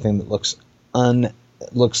additions, or anything that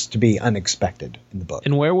looks to be unexpected in the book.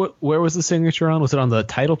 And where was the signature on? Was it on the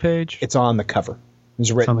title page? It's on the cover.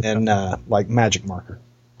 It's written in like magic marker.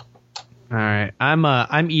 All right,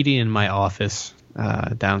 I'm eating in my office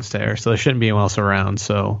downstairs, so there shouldn't be anyone else around.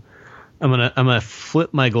 So I'm gonna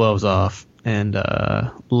flip my gloves off and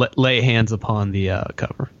lay hands upon the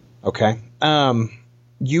cover. Okay.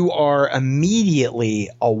 You are immediately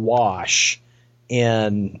awash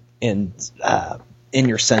in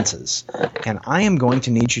your senses, and I am going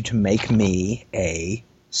to need you to make me a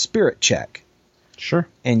spirit check. Sure.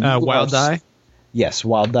 And wild die. Yes,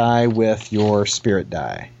 wild die with your spirit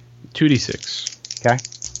die. 2d6. Okay.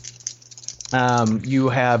 You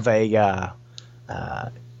have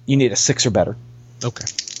you need a 6 or better. Okay.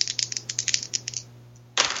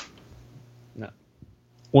 No.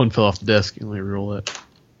 One fell off the desk. Let me roll it.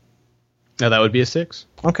 Now that would be a 6.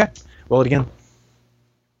 Okay. Roll it again.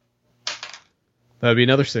 That would be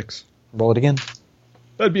another 6. Roll it again.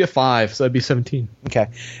 That'd be a 5, so that'd be 17. Okay.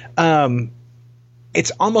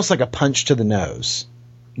 It's almost like a punch to the nose.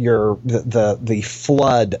 The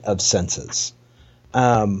flood of senses.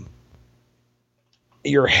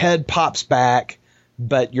 Your head pops back,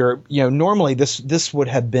 but normally this would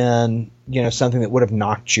have been, something that would have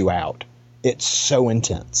knocked you out. It's so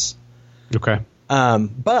intense. Okay.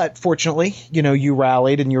 But fortunately, you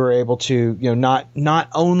rallied and you were able to, not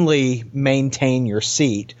only maintain your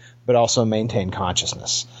seat, but also maintain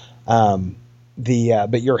consciousness.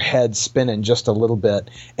 But your head's spinning just a little bit,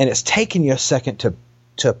 and it's taken you a second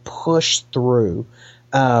to push through.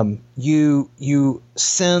 You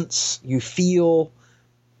sense, you feel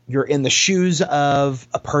you're in the shoes of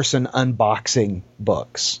a person unboxing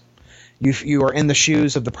books. You are in the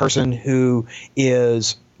shoes of the person who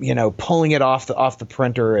is, pulling it off the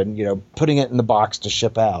printer and, putting it in the box to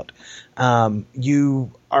ship out.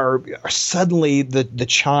 You are suddenly the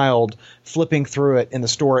child flipping through it in the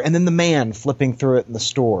store, and then the man flipping through it in the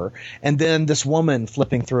store, and then this woman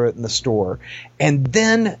flipping through it in the store, and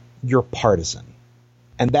then you're partisan.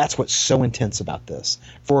 And that's what's so intense about this.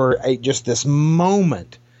 For just this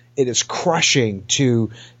moment, it is crushing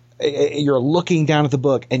to you're looking down at the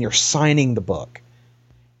book and you're signing the book.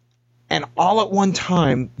 And all at one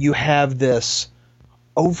time, you have this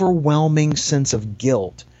overwhelming sense of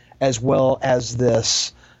guilt, as well as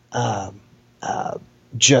this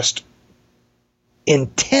just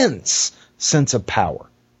intense sense of power.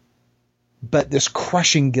 But this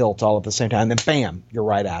crushing guilt all at the same time. And then, bam, you're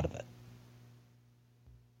right out of it.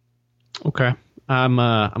 Okay. I'm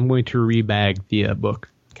going to rebag the book.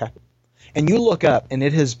 Okay. And you look up, and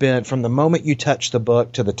it has been, from the moment you touch the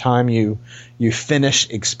book to the time you finish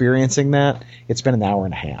experiencing that, it's been an hour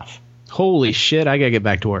and a half. Holy shit, I gotta get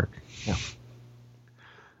back to work. Yeah.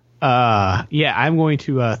 I'm going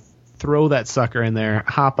to throw that sucker in there,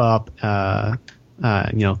 hop up, throw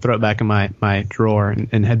it back in my drawer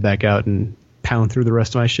and head back out and pound through the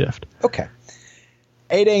rest of my shift. Okay.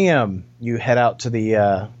 8 a.m., you head out to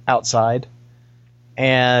the outside,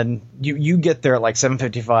 and you get there at like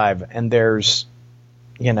 7:55, and there's,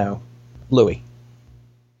 Louis.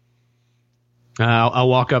 I'll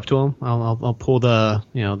walk up to him. I'll pull I'll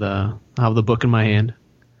have the book in my hand.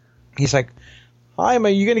 He's like, "Hi, are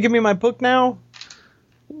you going to give me my book now?"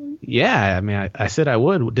 Yeah, I mean, I said I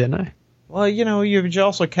would, didn't I? Well, you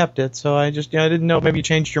also kept it, so I just, I didn't know, maybe you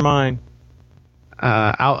changed your mind.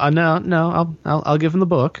 I'll give him the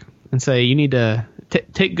book and say you need to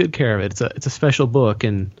take good care of it. It's a special book,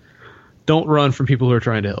 and don't run from people who are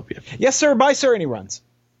trying to help you. Yes, sir. Bye, sir. And he runs.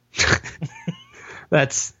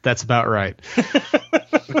 That's about right.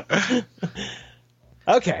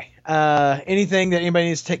 Okay. Anything that anybody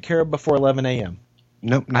needs to take care of before 11 a.m.?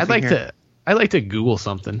 Nope. I'd like to Google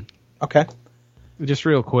something. Okay. Just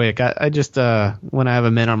real quick. I just when I have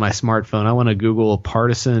a minute on my smartphone, I want to Google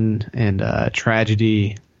partisan and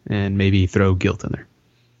tragedy and maybe throw guilt in there.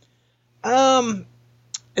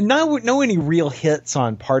 No any real hits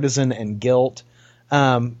on partisan and guilt.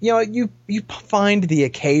 You find the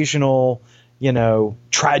occasional,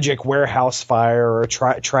 tragic warehouse fire or a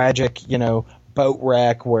tragic, boat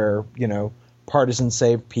wreck where, partisan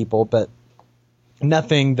saved people, but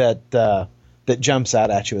nothing that jumps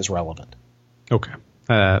out at you as relevant. Okay.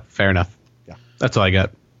 Fair enough. Yeah. That's all I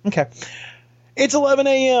got. Okay. It's 11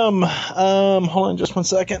 a.m. Hold on just one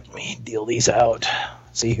second. Let me deal these out.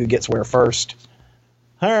 See who gets where first.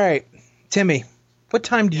 All right. Timmy, What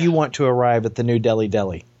time do you want to arrive at the New Delhi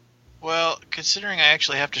Deli? Well, considering I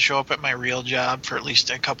actually have to show up at my real job for at least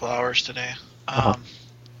a couple hours today, I'm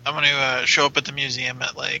going to show up at the museum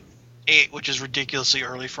at like 8, which is ridiculously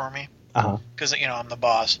early for me. Because, I'm the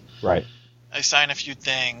boss. Right. I sign a few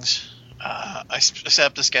things. I set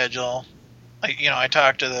up the schedule. I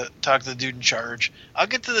talk to the dude in charge. I'll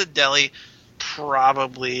get to the deli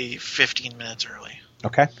probably 15 minutes early.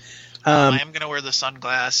 Okay. I am going to wear the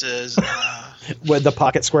sunglasses. With the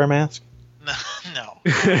pocket square mask? No.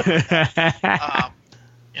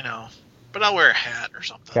 But I'll wear a hat or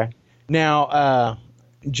something. Okay. Now,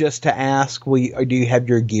 just to ask, do you have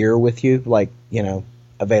your gear with you,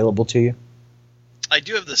 available to you? I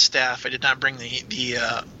do have the staff. I did not bring the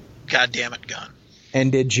goddammit gun.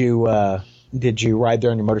 And did you ride there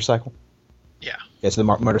on your motorcycle? Yeah. Is the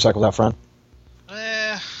motorcycle out front?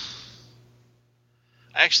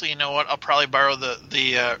 Actually, you know what? I'll probably borrow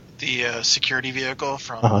the security vehicle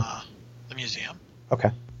from the museum.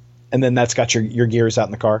 Okay. And then that's got your gears out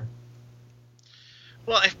in the car?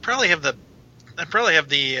 Well, I probably have the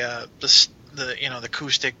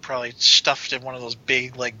acoustic probably stuffed in one of those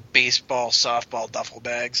big baseball, softball duffel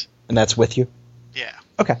bags. And that's with you? Yeah.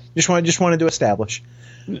 Okay. Just wanted to establish.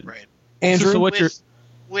 Right. Andrew? So what's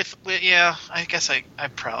with I guess I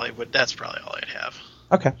probably would. That's probably all I'd have.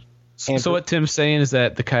 Okay. Andrew? So what Tim's saying is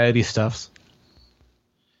that the coyote stuffs?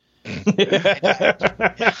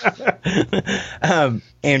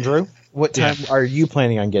 Andrew, what time are you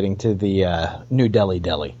planning on getting to the New Delhi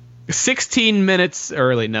Deli? 16 minutes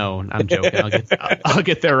early. No, I'm joking. I'll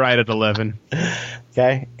get there right at 11.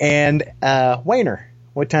 Okay. And Wayner,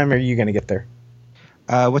 what time are you going to get there?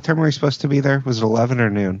 What time were we supposed to be there? Was it 11 or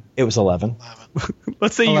noon? It was 11.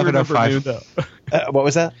 Let's say you remember noon, though. What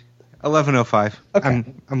was that? 11:05. Okay.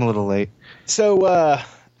 I'm a little late. So,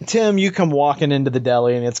 Tim, you come walking into the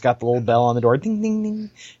deli, and it's got the little bell on the door. Ding, ding, ding.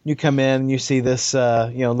 You come in, and you see this,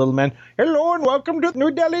 little man. Hello, and welcome to New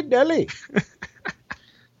Delhi Deli.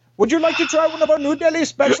 Would you like to try one of our New Delhi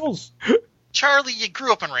specials? Charlie, you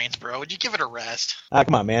grew up in Rainsboro. Would you give it a rest?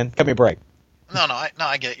 Come on, man. Cut me a break. No,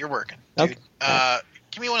 I get it. You're working, dude. Okay.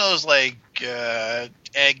 Give me one of those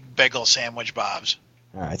egg bagel sandwich bobs.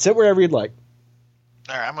 All right, sit wherever you'd like.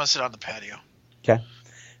 All right, I'm gonna sit on the patio. Okay.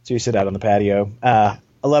 So you sit out on the patio.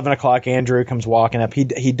 11 o'clock, Andrew comes walking up.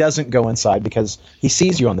 He doesn't go inside because he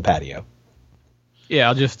sees you on the patio. Yeah,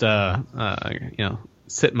 I'll just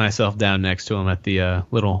sit myself down next to him at the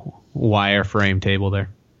little wireframe table there.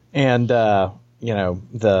 And the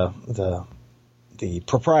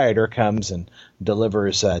proprietor comes and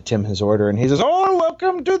delivers Tim his order, and he says, "Oh,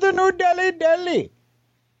 welcome to the New Delhi Deli.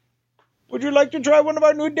 Would you like to try one of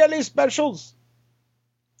our New Delhi specials?"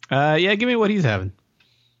 Yeah, give me what he's having.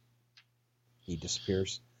 He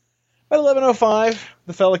disappears. At 11:05,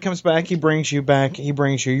 the fella comes back. He brings you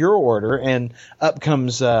your order, and up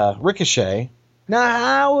comes Ricochet. Now,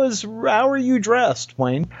 how are you dressed,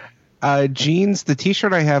 Wayne? Jeans. The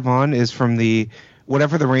T-shirt I have on is from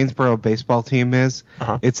whatever the Rainsboro baseball team is.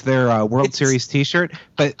 It's their World Series T-shirt.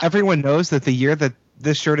 But everyone knows that the year that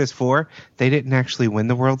this shirt is for, they didn't actually win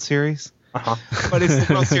the World Series. But it's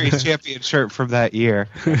the World Series champion shirt from that year.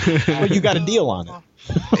 Well, you got a deal on it.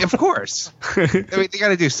 Of course. I mean, they got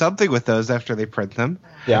to do something with those after they print them.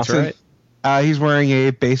 Yeah, That's right. He's wearing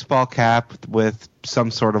a baseball cap with some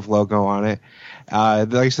sort of logo on it.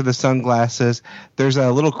 Like I said, the sunglasses. There's a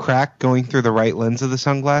little crack going through the right lens of the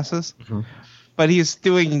sunglasses. Mm-hmm. But he's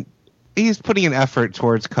putting an effort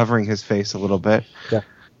towards covering his face a little bit. Yeah.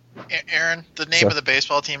 Aaron, the name of the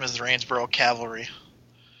baseball team is the Rainsboro Cavalry.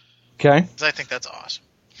 Okay. I think that's awesome.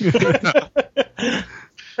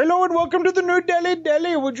 Hello and welcome to the New Delhi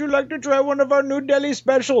Deli. Would you like to try one of our New Delhi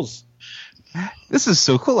specials? This is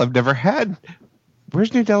so cool. I've never had.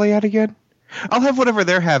 Where's New Delhi at again? I'll have whatever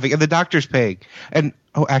they're having, and the doctor's paying. And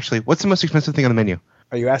actually, what's the most expensive thing on the menu?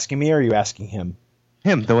 Are you asking me or are you asking him?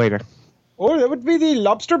 Him, the waiter. Oh, that would be the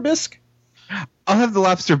lobster bisque. I'll have the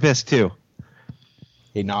lobster bisque too.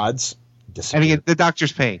 He nods. And again, the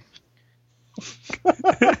doctor's paying.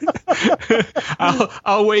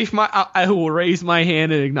 I'll wave I will raise my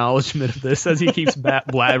hand in acknowledgement of this as he keeps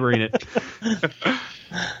blabbering it.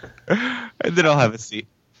 And then I'll have a seat.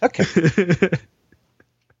 Okay.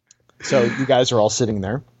 So you guys are all sitting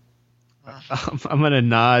there. I'm going to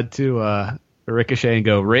nod to Ricochet and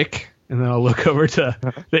go, Rick, and then I'll look over to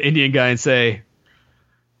the Indian guy and say,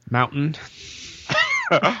 Mountain.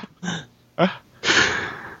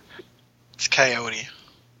 It's Coyote.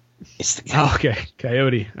 Okay,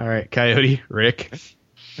 Coyote. All right, Coyote, Rick.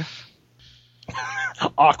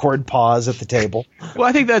 Awkward pause at the table. Well,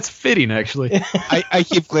 I think that's fitting, actually. I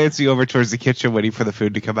keep glancing over towards the kitchen waiting for the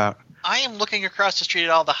food to come out. I am looking across the street at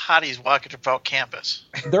all the hotties walking about campus.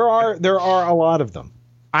 There are a lot of them.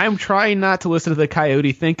 I'm trying not to listen to the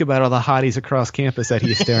coyote think about all the hotties across campus that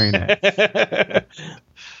he's staring at.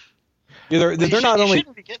 They're not only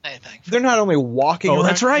shouldn't be getting anything. they're not only walking. Oh, around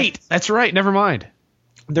that's right. That's right. Never mind.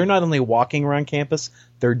 They're not only walking around campus,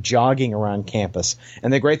 they're jogging around campus.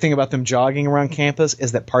 And the great thing about them jogging around campus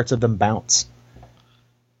is that parts of them bounce.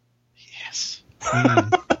 Yes.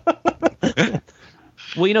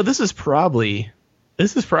 Well, this is probably,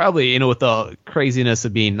 with the craziness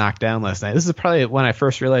of being knocked down last night, this is probably when I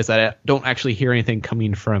first realized that I don't actually hear anything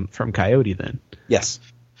coming from Coyote then. Yes.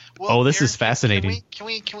 Well, this is fascinating. Can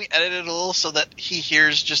we edit it a little so that he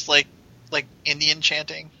hears just like Indian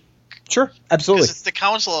chanting? Sure. Absolutely. Because it's the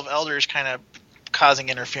Council of Elders kind of causing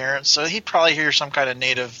interference, so he'd probably hear some kind of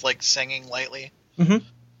native like singing lightly. Mm-hmm.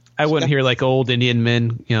 I wouldn't hear like old Indian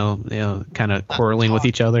men, kind of quarreling with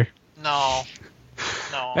each other. No.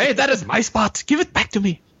 Hey, that is my spot. Give it back to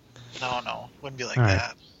me. No. Wouldn't be like All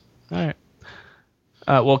right. that.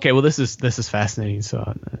 All right. Well, this is fascinating.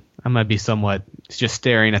 So I might be somewhat just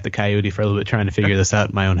staring at the coyote for a little bit, trying to figure this out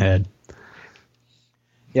in my own head.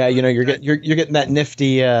 Yeah, you're getting that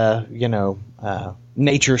nifty,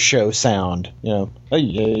 nature show sound. That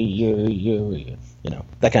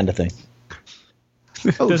kind of thing.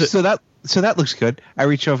 Oh, so that looks good. I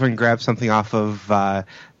reach over and grab something off of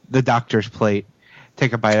the doctor's plate.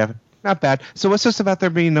 Take a bite of it. Not bad. So what's this about there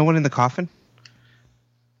being no one in the coffin?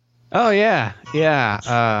 Oh yeah.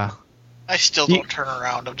 I still don't turn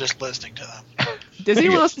around. I'm just listening to them. Does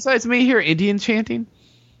anyone else besides me hear Indian chanting?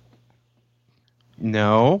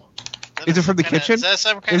 No. Is it from the kitchen? Is that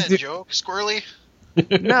some kind of joke, Squirrely?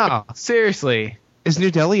 No, seriously. Is New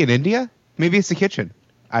Delhi in India? Maybe it's the kitchen.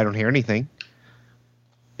 I don't hear anything.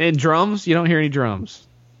 And drums? You don't hear any drums.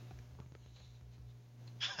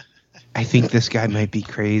 I think this guy might be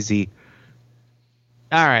crazy.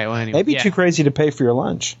 All right. Well, anyway, Maybe too crazy to pay for your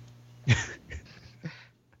lunch.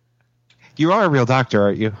 You are a real doctor,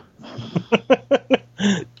 aren't you?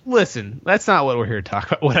 Listen, that's not what we're here to talk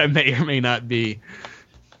about. What I may or may not be.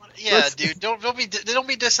 Yeah, dude. Don't be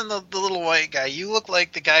dissing the little white guy. You look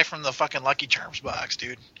like the guy from the fucking Lucky Charms box,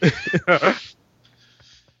 dude.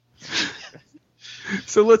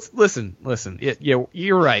 So let's listen. Yeah,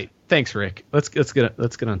 you're right. Thanks, Rick. Let's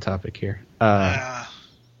get on topic here.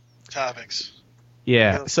 Topics.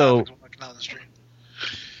 Yeah. So. Topics walking down the street.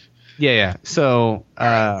 Yeah. So.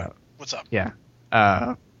 What's up? Yeah.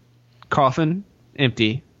 Coffin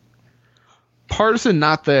empty. Partisan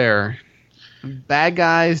not there. Bad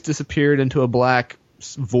guys disappeared into a black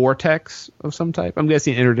vortex of some type. I'm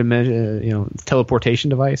guessing interdimension, teleportation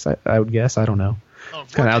device. I would guess. I don't know. Oh,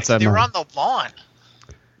 Kind of outside. They were on the lawn.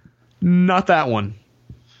 Not that one.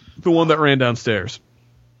 The one that ran downstairs.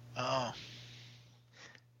 Oh.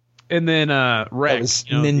 And then Rex.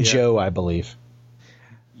 That was Ninjo, I believe.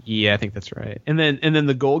 Yeah, I think that's right. And then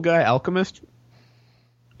the gold guy, Alchemist.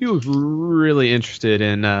 He was really interested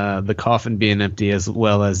in the coffin being empty as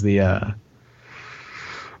well as the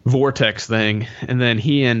vortex thing. And then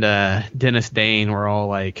he and Dennis Dane were all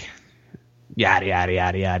like yada yada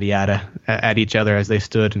yada yada yada at each other as they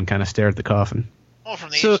stood and kind of stared at the coffin. Oh, from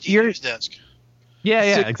the HD news desk.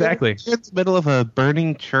 Yeah, So exactly. You're in the middle of a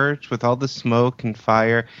burning church with all the smoke and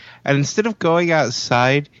fire, and instead of going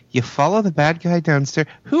outside, you follow the bad guy downstairs.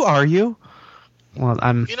 Who are you? Well,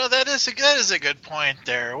 I'm. That is a good point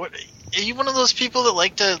there. What are you one of those people that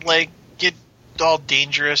like to get all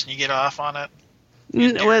dangerous and you get off on it?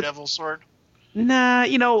 Daredevil sort. Nah,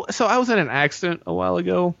 so I was in an accident a while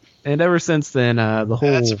ago, and ever since then, the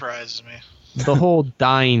whole That surprises me. the whole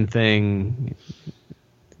dying thing,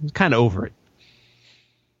 I'm kind of over it.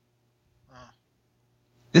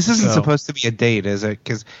 This isn't So- supposed to be a date, is it?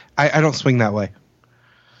 Because I don't swing that way.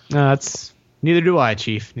 No, neither do I,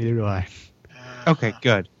 Chief. Neither do I. Okay,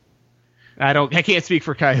 good. I can't speak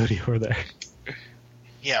for Coyote over there.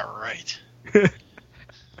 Yeah, right.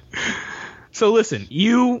 So listen,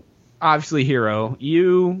 you obviously hero,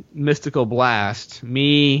 you mystical blast,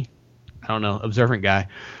 me, I don't know, observant guy.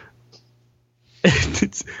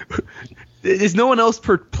 Is no one else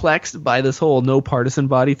perplexed by this whole no partisan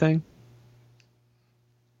body thing?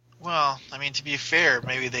 Well, I mean, to be fair,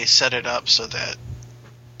 maybe they set it up so that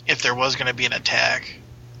if there was going to be an attack,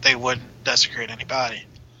 they wouldn't desecrate anybody.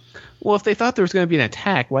 Well, if they thought there was going to be an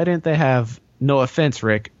attack, why didn't they have, no offense,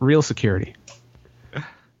 Rick, real security?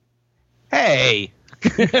 Hey!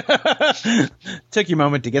 Took you a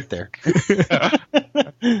moment to get there.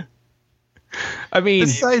 I mean,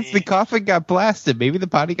 Besides, the coffin got blasted. Maybe the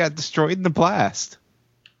body got destroyed in the blast.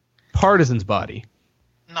 partisan's body.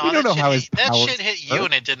 No, We don't know how his that powers shit hit you work.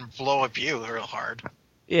 and it didn't blow up you real hard.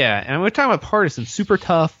 Yeah, and we're talking about Partisan, super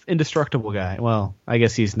tough, indestructible guy. Well, I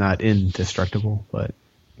guess he's not indestructible, but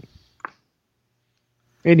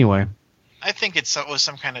anyway. I think it was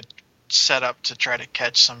some kind of setup to try to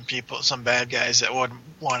catch some people, some bad guys that would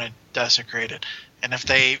want to desecrate it. And if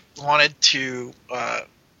they wanted to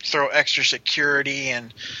throw extra security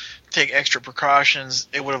and take extra precautions,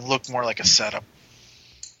 it would have looked more like a setup.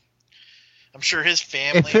 I'm sure his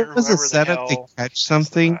family, If it was a setup to catch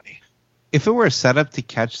something, if it were a setup to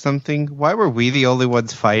catch something, why were we the only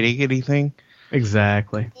ones fighting anything?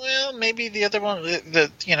 Exactly. Well, maybe the other one,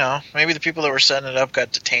 maybe the people that were setting it up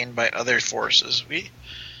got detained by other forces. We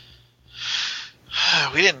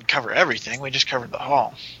didn't cover everything. We just covered the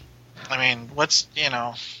hall. I mean, what's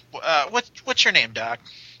your name, Doc?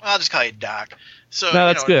 I'll just call you Doc. So no,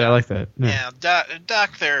 that's good. I like that. Yeah,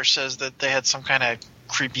 Doc there says that they had some kind of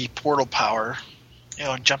creepy portal power,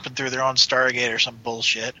 jumping through their own Stargate or some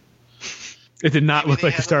bullshit. It did not look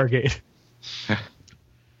like a Stargate.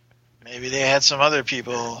 Maybe they had some other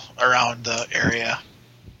people around the area.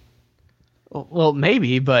 Well,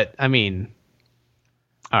 maybe, but I mean,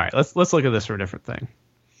 all right. Let's look at this for a different thing.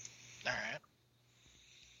 All right.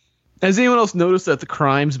 Has anyone else noticed that the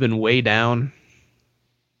crime's been way down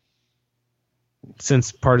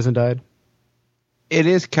since Partisan died? It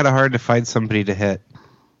is kind of hard to find somebody to hit.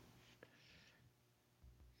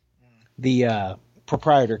 The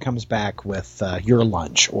proprietor comes back with your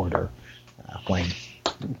lunch order, Wayne.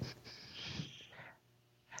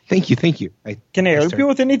 Thank you. Can I help you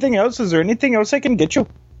with anything else? Is there anything else I can get you?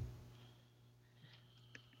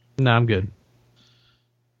 No, I'm good.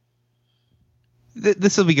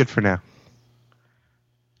 This will be good for now.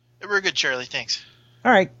 We're good, Charlie. Thanks.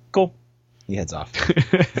 All right, cool. He heads off.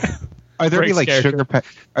 Are there any character.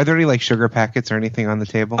 Are there any sugar packets or anything on the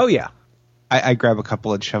table? Oh yeah. I grab a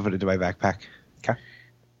couple and shove it into my backpack. Okay.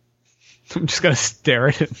 I'm just gonna stare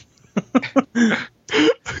at him.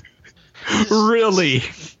 Really?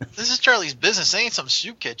 This is Charlie's business. It ain't some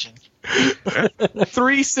soup kitchen.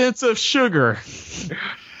 3 cents of sugar.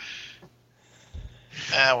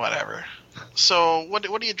 Whatever. So, what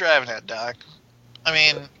are you driving at, Doc? I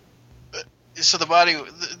mean, so the body,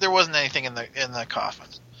 there wasn't anything in the coffin.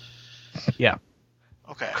 Yeah.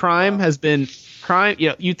 Okay. Crime.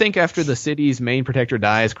 You'd think after the city's main protector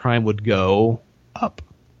dies, crime would go up,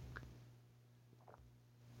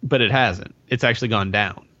 but it hasn't. It's actually gone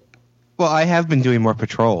down. Well, I have been doing more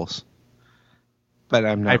patrols, but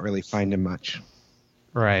I'm not really finding much.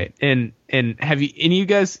 Right. And have any of you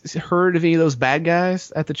guys heard of any of those bad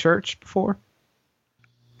guys at the church before?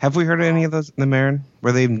 Have we heard of any of those in the Marin?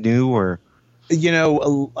 Were they new or?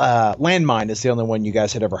 Landmine is the only one you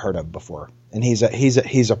guys had ever heard of before, and he's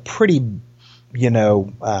a pretty,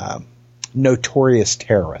 notorious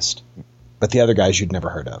terrorist. But the other guys you'd never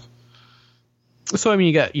heard of. So I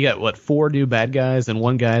mean, you got what, 4 new bad guys and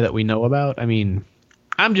 1 guy that we know about? I mean,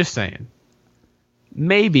 I'm just saying,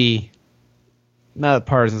 maybe now that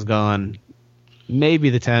Partisan's gone, maybe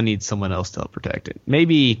the town needs someone else to help protect it.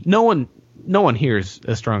 Maybe no one here is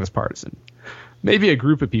as strong as Partisan. Maybe a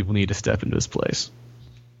group of people need to step into his place.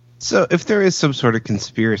 So if there is some sort of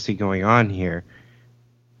conspiracy going on here,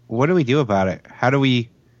 what do we do about it? How do we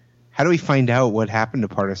find out what happened to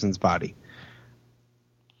Partisan's body?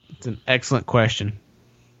 It's an excellent question.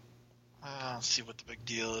 I'll see what the big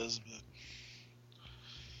deal is, but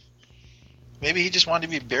maybe he just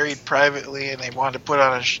wanted to be buried privately, and they wanted to put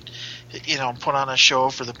on a show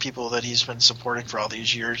for the people that he's been supporting for all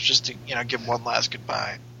these years, just to give one last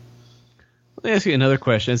goodbye. Let me ask you another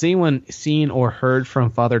question. Has anyone seen or heard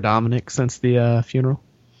from Father Dominic since the funeral?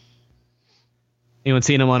 Anyone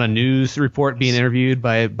seen him on a news report being interviewed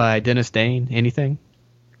by Dennis Dane? Anything?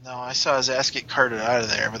 No, I saw his ass get carted out of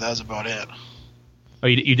there, but that was about it. Oh,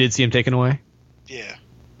 you did see him taken away? Yeah.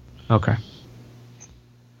 Okay.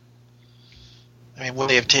 I mean,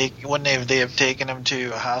 wouldn't they have taken him to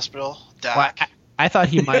a hospital? Doc? Well, I thought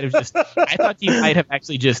he might have just. I thought he might have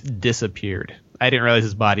actually just disappeared. I didn't realize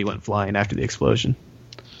his body went flying after the explosion.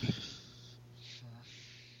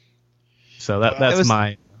 So that's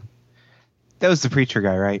that was the preacher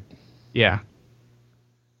guy, right? Yeah.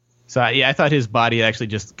 So I thought his body actually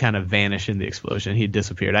just kind of vanished in the explosion. He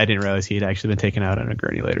disappeared. I didn't realize he had actually been taken out on a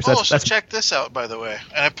gurney later. So so check this out, by the way.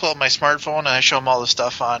 And I pull up my smartphone and I show him all the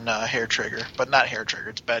stuff on Hair Trigger, but not Hair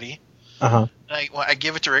Trigger. It's Betty. Uh-huh. And I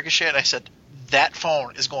give it to Ricochet and I said, that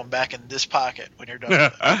phone is going back in this pocket when you're done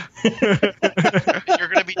with it. You're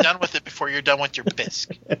going to be done with it before you're done with your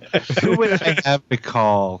bisque. Who would I have to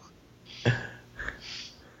call?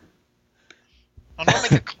 I'm not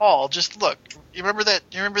make a call. Just look. You remember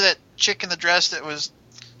that chick in the dress that was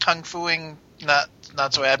kung fuing not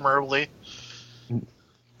so admirably?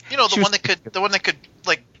 You know, the She one was- that could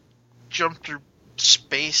like jump through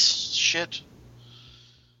space shit.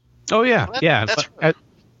 Oh yeah, Well, yeah. that's but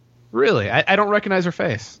really, I don't recognize her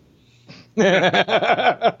face.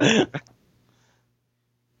 Well,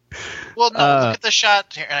 no, look at the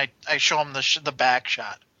shot here, and I show him the back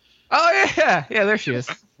shot. Oh yeah, there she is.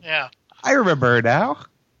 Yeah, I remember her now.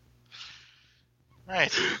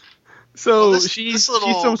 right. So Well, this she's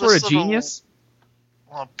little- some sort this of little- genius.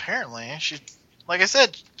 Well, apparently like I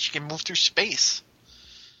said, she can move through space.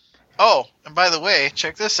 Oh, and by the way,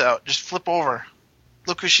 check this out. Just flip over.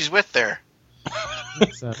 Look who she's with there.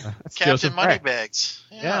 That's Captain Joseph Brett. Moneybags.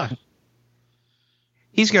 Yeah.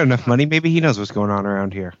 He's got enough money. Maybe he knows what's going on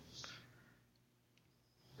around here.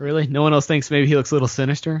 Really? No one else thinks maybe he looks a little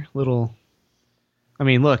sinister? I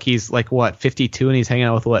mean, look, he's like, what, 52, and he's hanging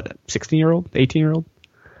out with, what, 16-year-old? 18-year-old?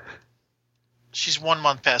 She's 1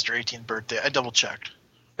 month past her 18th birthday. I double checked.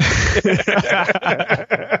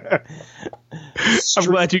 I'm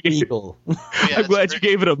glad you gave, Eagle. I'm glad you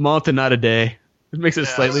gave it a month and not a day. It makes it Yeah.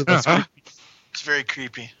 slightly less creepy. It's very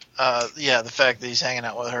creepy. Yeah, the fact that he's hanging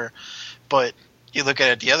out with her. But you look at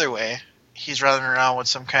it the other way, he's running around with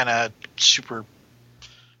some kind of super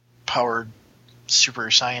powered, super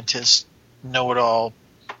scientist, know-it-all.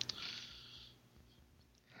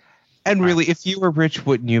 And really, if you were rich,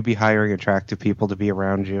 wouldn't you be hiring attractive people to be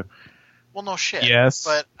around you? Well, no shit. Yes.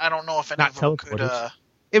 But I don't know if any Not of them could... teleporters.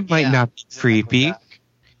 It might yeah, not be exactly creepy. that.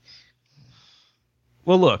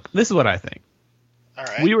 Well, look, this is what I think. All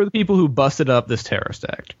right. We were the people who busted up this terrorist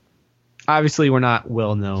act. Obviously, we're not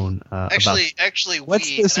well known Actually, What's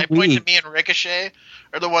we, this and I point we? to me and Ricochet,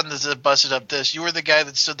 are the one that busted up this. You were the guy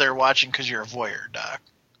that stood there watching because you're a voyeur, Doc. about.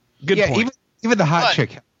 Good yeah, point. even the hot But-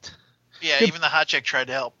 chick. Yeah, even the hot chick tried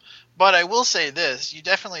to help. But I will say this: you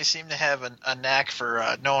definitely seem to have a knack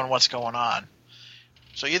for knowing what's going on.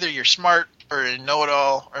 So either you're smart or a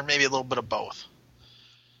know-it-all, or maybe a little bit of both.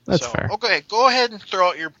 That's so, fair. Okay, go ahead and throw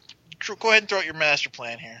out your master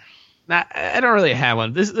plan here. Now, I don't really have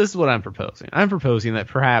one. This is what I'm proposing. I'm proposing that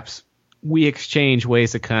perhaps we exchange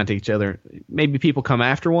ways to contact each other. Maybe people come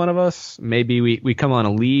after one of us. Maybe we come on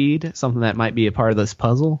a lead, something that might be a part of this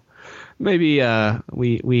puzzle. Maybe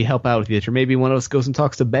we help out with each other. Maybe one of us goes and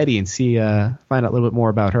talks to Betty and find out a little bit more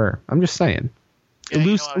about her. I'm just saying. Yeah, you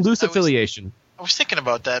Loose know, I was affiliation. I was thinking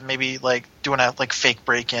about that. Maybe like doing a fake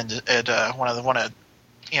break-in at one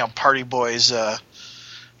of Party Boy's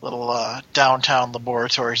little downtown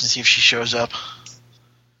laboratories and see if she shows up.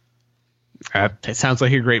 It sounds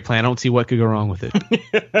like a great plan. I don't see what could go wrong with it.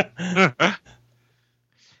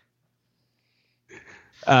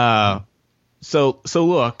 So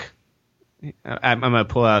look, I'm gonna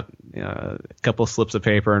pull out a couple slips of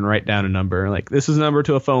paper and write down a number. Like, this is a number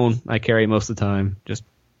to a phone I carry most of the time. Just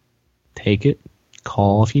take it,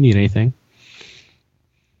 call if you need anything.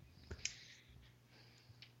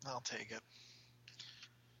 I'll take it.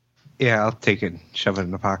 Yeah, I'll take it. Shove it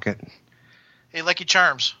in the pocket. Hey, Lucky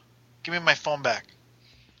Charms, give me my phone back.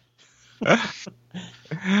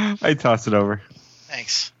 I toss it over.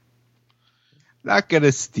 Thanks. Not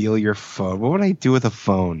gonna steal your phone. What would I do with a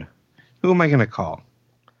phone? Who am I gonna call?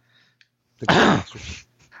 I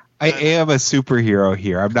am a superhero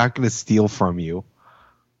here. I'm not gonna steal from you.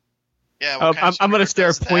 Yeah, I'm gonna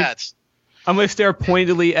stare I'm gonna stare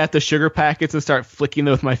pointedly at the sugar packets and start flicking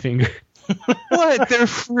them with my finger. What? They're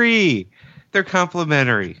free. They're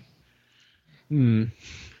complimentary.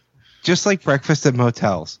 Just like breakfast at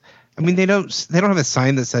motels. I mean, they don't have a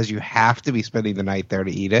sign that says you have to be spending the night there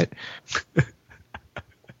to eat it.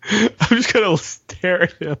 I'm just gonna stare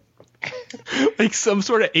at him like some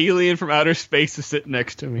sort of alien from outer space is sitting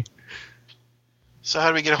next to me. So how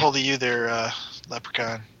do we get a hold of you there,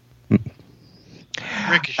 Leprechaun?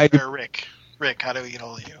 Rick, how do we get a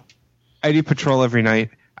hold of you? I do patrol every night.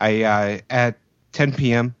 At 10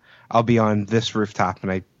 p.m. I'll be on this rooftop,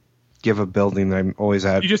 and I give a building that I'm always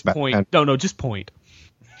at. You just about point. 10. No, just point.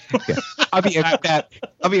 Yeah. I'll be at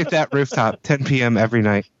that rooftop 10 p.m. every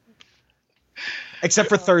night. Except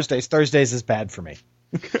for Thursdays. Thursdays is bad for me.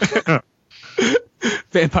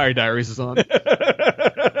 Vampire Diaries is on.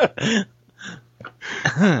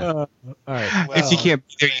 All right. If you can't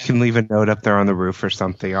be there, you can leave a note up there on the roof or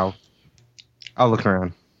something. I'll look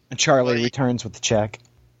around. And Charlie returns with the check.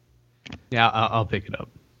 Yeah, I'll pick it up.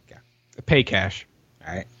 Okay. Pay cash.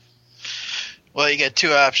 All right. Well, you got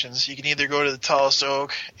two options. You can either go to the tallest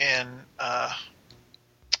oak in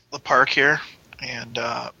the park here and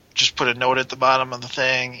just put a note at the bottom of the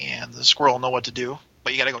thing, and the squirrel will know what to do.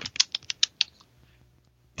 But you got to go.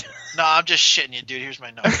 No, I'm just shitting you, dude. Here's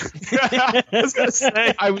my note. I was gonna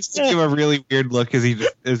say. I was giving him a really weird look as he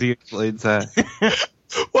explains that.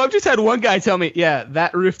 Well, I've just had one guy tell me, yeah,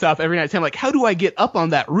 that rooftop every night. I'm like, how do I get up on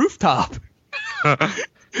that rooftop?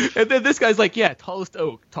 And then this guy's like, yeah, tallest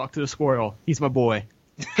oak. Talk to the squirrel. He's my boy.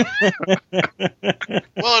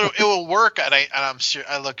 Well, it will work, and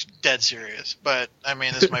I look dead serious. But I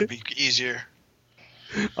mean, this might be easier.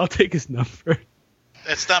 I'll take his number.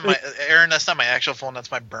 It's not my Aaron. That's not my actual phone.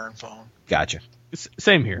 That's my burn phone. Gotcha.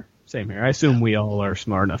 Same here. I assume we all are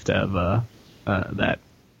smart enough to have that.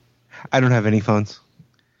 I don't have any phones.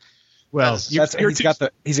 Well, He's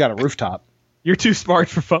got a rooftop. You're too smart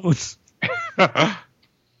for phones.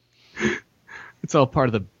 It's all part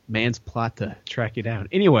of the man's plot to track you down.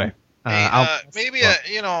 Anyway, Hey,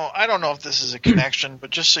 I don't know if this is a connection, but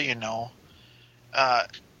just so you know,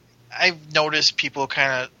 I've noticed people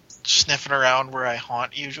kind of sniffing around where I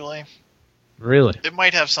haunt usually. Really? It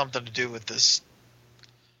might have something to do with this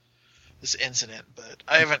incident, but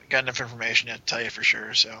I haven't got enough information yet to tell you for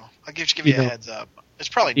sure, so I'll give you a heads up. It's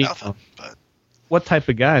probably nothing, but... What type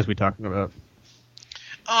of guys we talking about?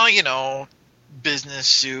 Oh, business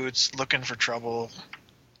suits, looking for trouble.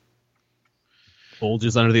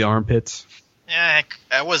 Bulges under the armpits? Yeah,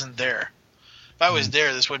 I wasn't there. If I was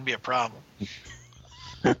there, this wouldn't be a problem.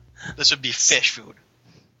 This would be fish food.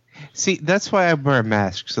 See, that's why I wear a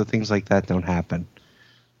mask, so things like that don't happen.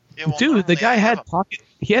 Yeah, well, Dude, the guy had normally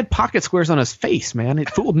he had pocket squares on his face, man.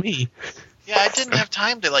 It fooled me. Yeah, I didn't have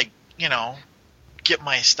time to, get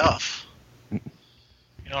my stuff. You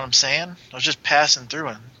know what I'm saying? I was just passing through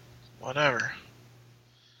and whatever.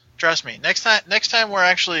 Trust me, next time we're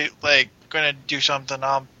actually, going to do something,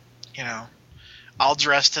 I'll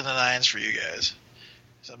dress to the nines for you guys.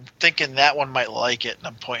 So I'm thinking that one might like it, and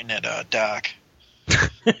I'm pointing at Doc.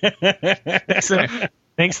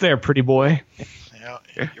 Thanks there, pretty boy. Yeah,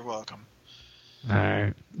 you're welcome. All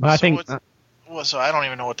right. Well, I think so I don't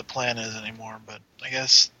even know what the plan is anymore, but I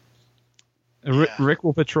guess Rick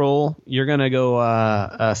will patrol. You're gonna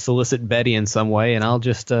go solicit Betty in some way, and I'll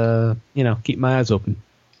just keep my eyes open.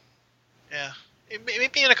 Yeah,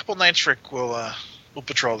 maybe in a couple nights, Rick will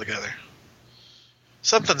patrol together.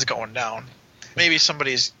 Something's going down. Maybe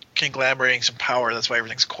somebody's conglomerating some power. That's why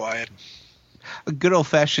everything's quiet. A good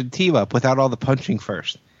old-fashioned team-up without all the punching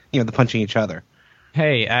first. The punching each other.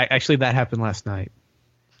 Hey, actually, that happened last night.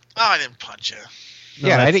 Oh, I didn't punch you. No,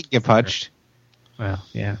 Yeah, I didn't get punched. Well,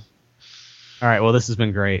 yeah. All right. Well, this has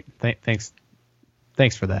been great. Thanks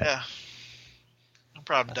for that. Yeah. No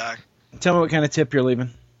problem, Doc. Tell me what kind of tip you're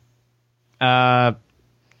leaving.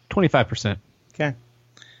 25%. Okay.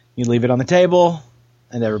 You leave it on the table,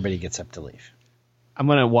 and everybody gets up to leave. I'm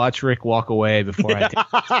gonna watch Rick walk away before I take.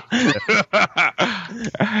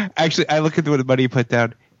 Actually, I look at the money he put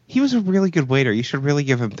down. He was a really good waiter. You should really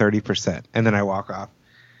give him 30%. And then I walk off.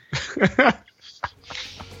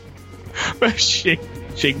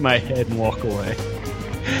 Shake my head and walk away.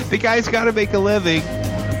 The guy's got to make a living.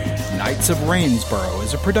 Knights of Rainsborough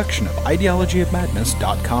is a production of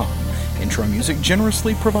ideologyofmadness.com. Intro music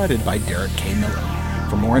generously provided by Derek K. Miller.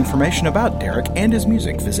 For more information about Derek and his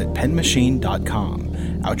music, visit penmachine.com.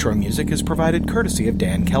 Outro music is provided courtesy of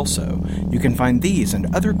Dan Kelso. You can find these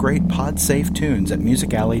and other great pod-safe tunes at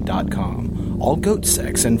musicalley.com. All goat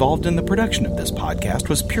sex involved in the production of this podcast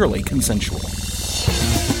was purely consensual.